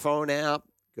 Download the phone app,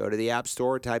 go to the App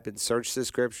Store, type in Search the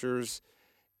Scriptures,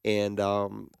 and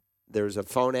there's a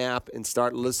phone app, and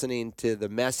start listening to the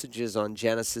messages on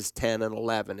Genesis 10 and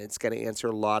 11. It's going to answer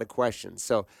a lot of questions.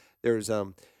 So there's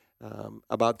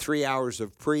about 3 hours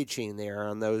of preaching there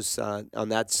on those on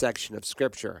that section of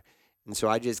Scripture. And so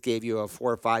I just gave you a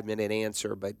 4 or 5 minute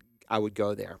answer, but I would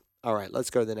go there. All right, let's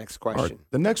go to the next question. All right.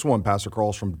 The next one, Pastor Carl,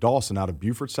 is from Dawson out of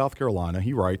Beaufort, South Carolina.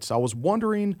 He writes, I was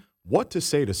wondering what to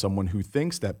say to someone who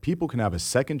thinks that people can have a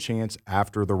second chance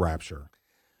after the rapture.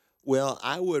 Well,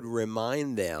 I would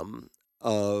remind them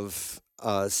of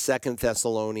 2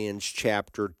 Thessalonians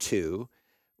chapter 2,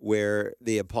 where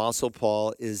the Apostle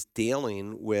Paul is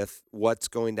dealing with what's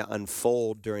going to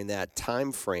unfold during that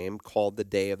time frame called the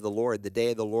day of the Lord. The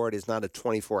day of the Lord is not a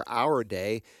 24-hour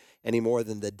day any more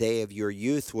than the day of your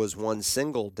youth was one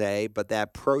single day, but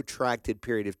that protracted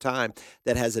period of time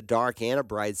that has a dark and a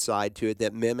bright side to it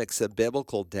that mimics a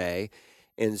biblical day.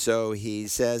 And so he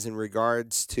says in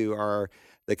regards to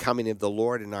the coming of the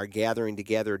Lord and our gathering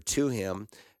together to him,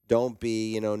 don't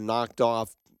be, knocked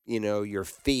off, your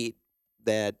feet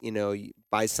that,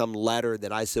 by some letter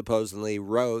that I supposedly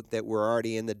wrote that we're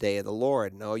already in the day of the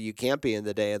Lord. No, you can't be in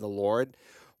the day of the Lord.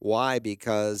 Why?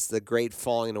 Because the great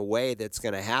falling away that's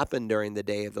going to happen during the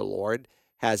day of the Lord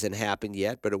hasn't happened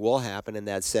yet, but it will happen in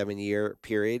that 7-year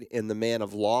period. And the man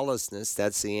of lawlessness,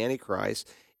 that's the Antichrist,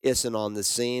 isn't on the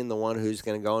scene, the one who's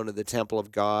going to go into the temple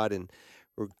of God and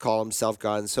call himself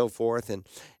God and so forth.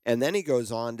 And then he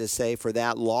goes on to say, for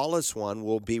that lawless one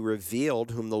will be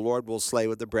revealed, whom the Lord will slay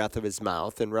with the breath of his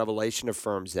mouth. And Revelation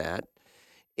affirms that.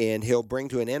 And he'll bring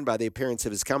to an end by the appearance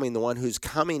of his coming, the one whose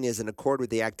coming is in accord with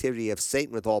the activity of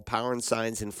Satan with all power and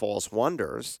signs and false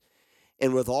wonders,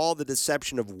 and with all the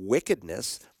deception of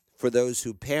wickedness for those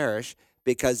who perish,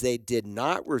 because they did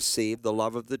not receive the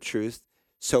love of the truth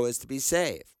so as to be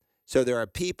saved. So there are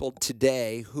people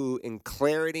today who in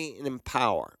clarity and in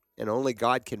power, and only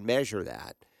God can measure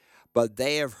that, but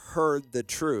they have heard the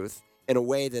truth in a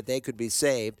way that they could be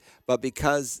saved, but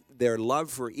because their love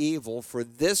for evil, for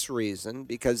this reason,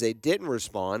 because they didn't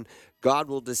respond, God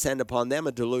will descend upon them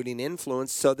a deluding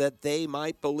influence so that they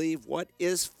might believe what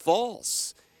is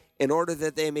false, in order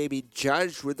that they may be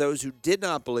judged with those who did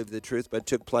not believe the truth but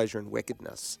took pleasure in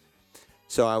wickedness.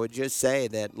 So I would just say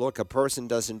that, look, a person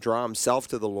doesn't draw himself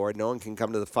to the Lord. No one can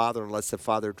come to the Father unless the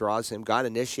Father draws him. God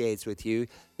initiates with you.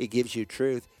 He gives you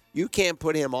truth. You can't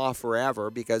put him off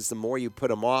forever, because the more you put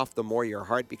him off, the more your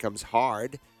heart becomes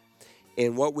hard.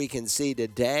 And what we can see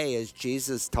today, as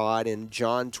Jesus taught in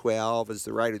John 12, as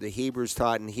the writer of the Hebrews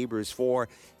taught in Hebrews 4,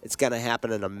 it's going to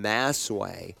happen in a mass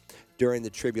way during the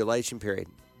tribulation period.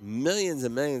 Millions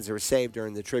and millions are saved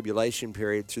during the tribulation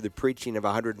period through the preaching of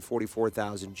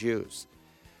 144,000 Jews.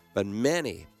 But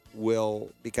many will,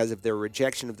 because of their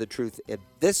rejection of the truth at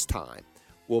this time,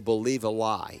 will believe a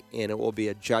lie, and it will be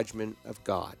a judgment of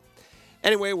God.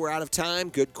 Anyway, we're out of time.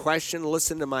 Good question.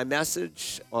 Listen to my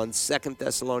message on 2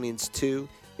 Thessalonians 2.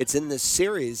 It's in this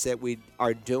series that we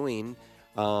are doing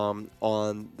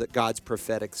on God's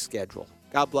prophetic schedule.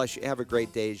 God bless you. Have a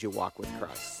great day as you walk with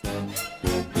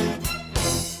Christ.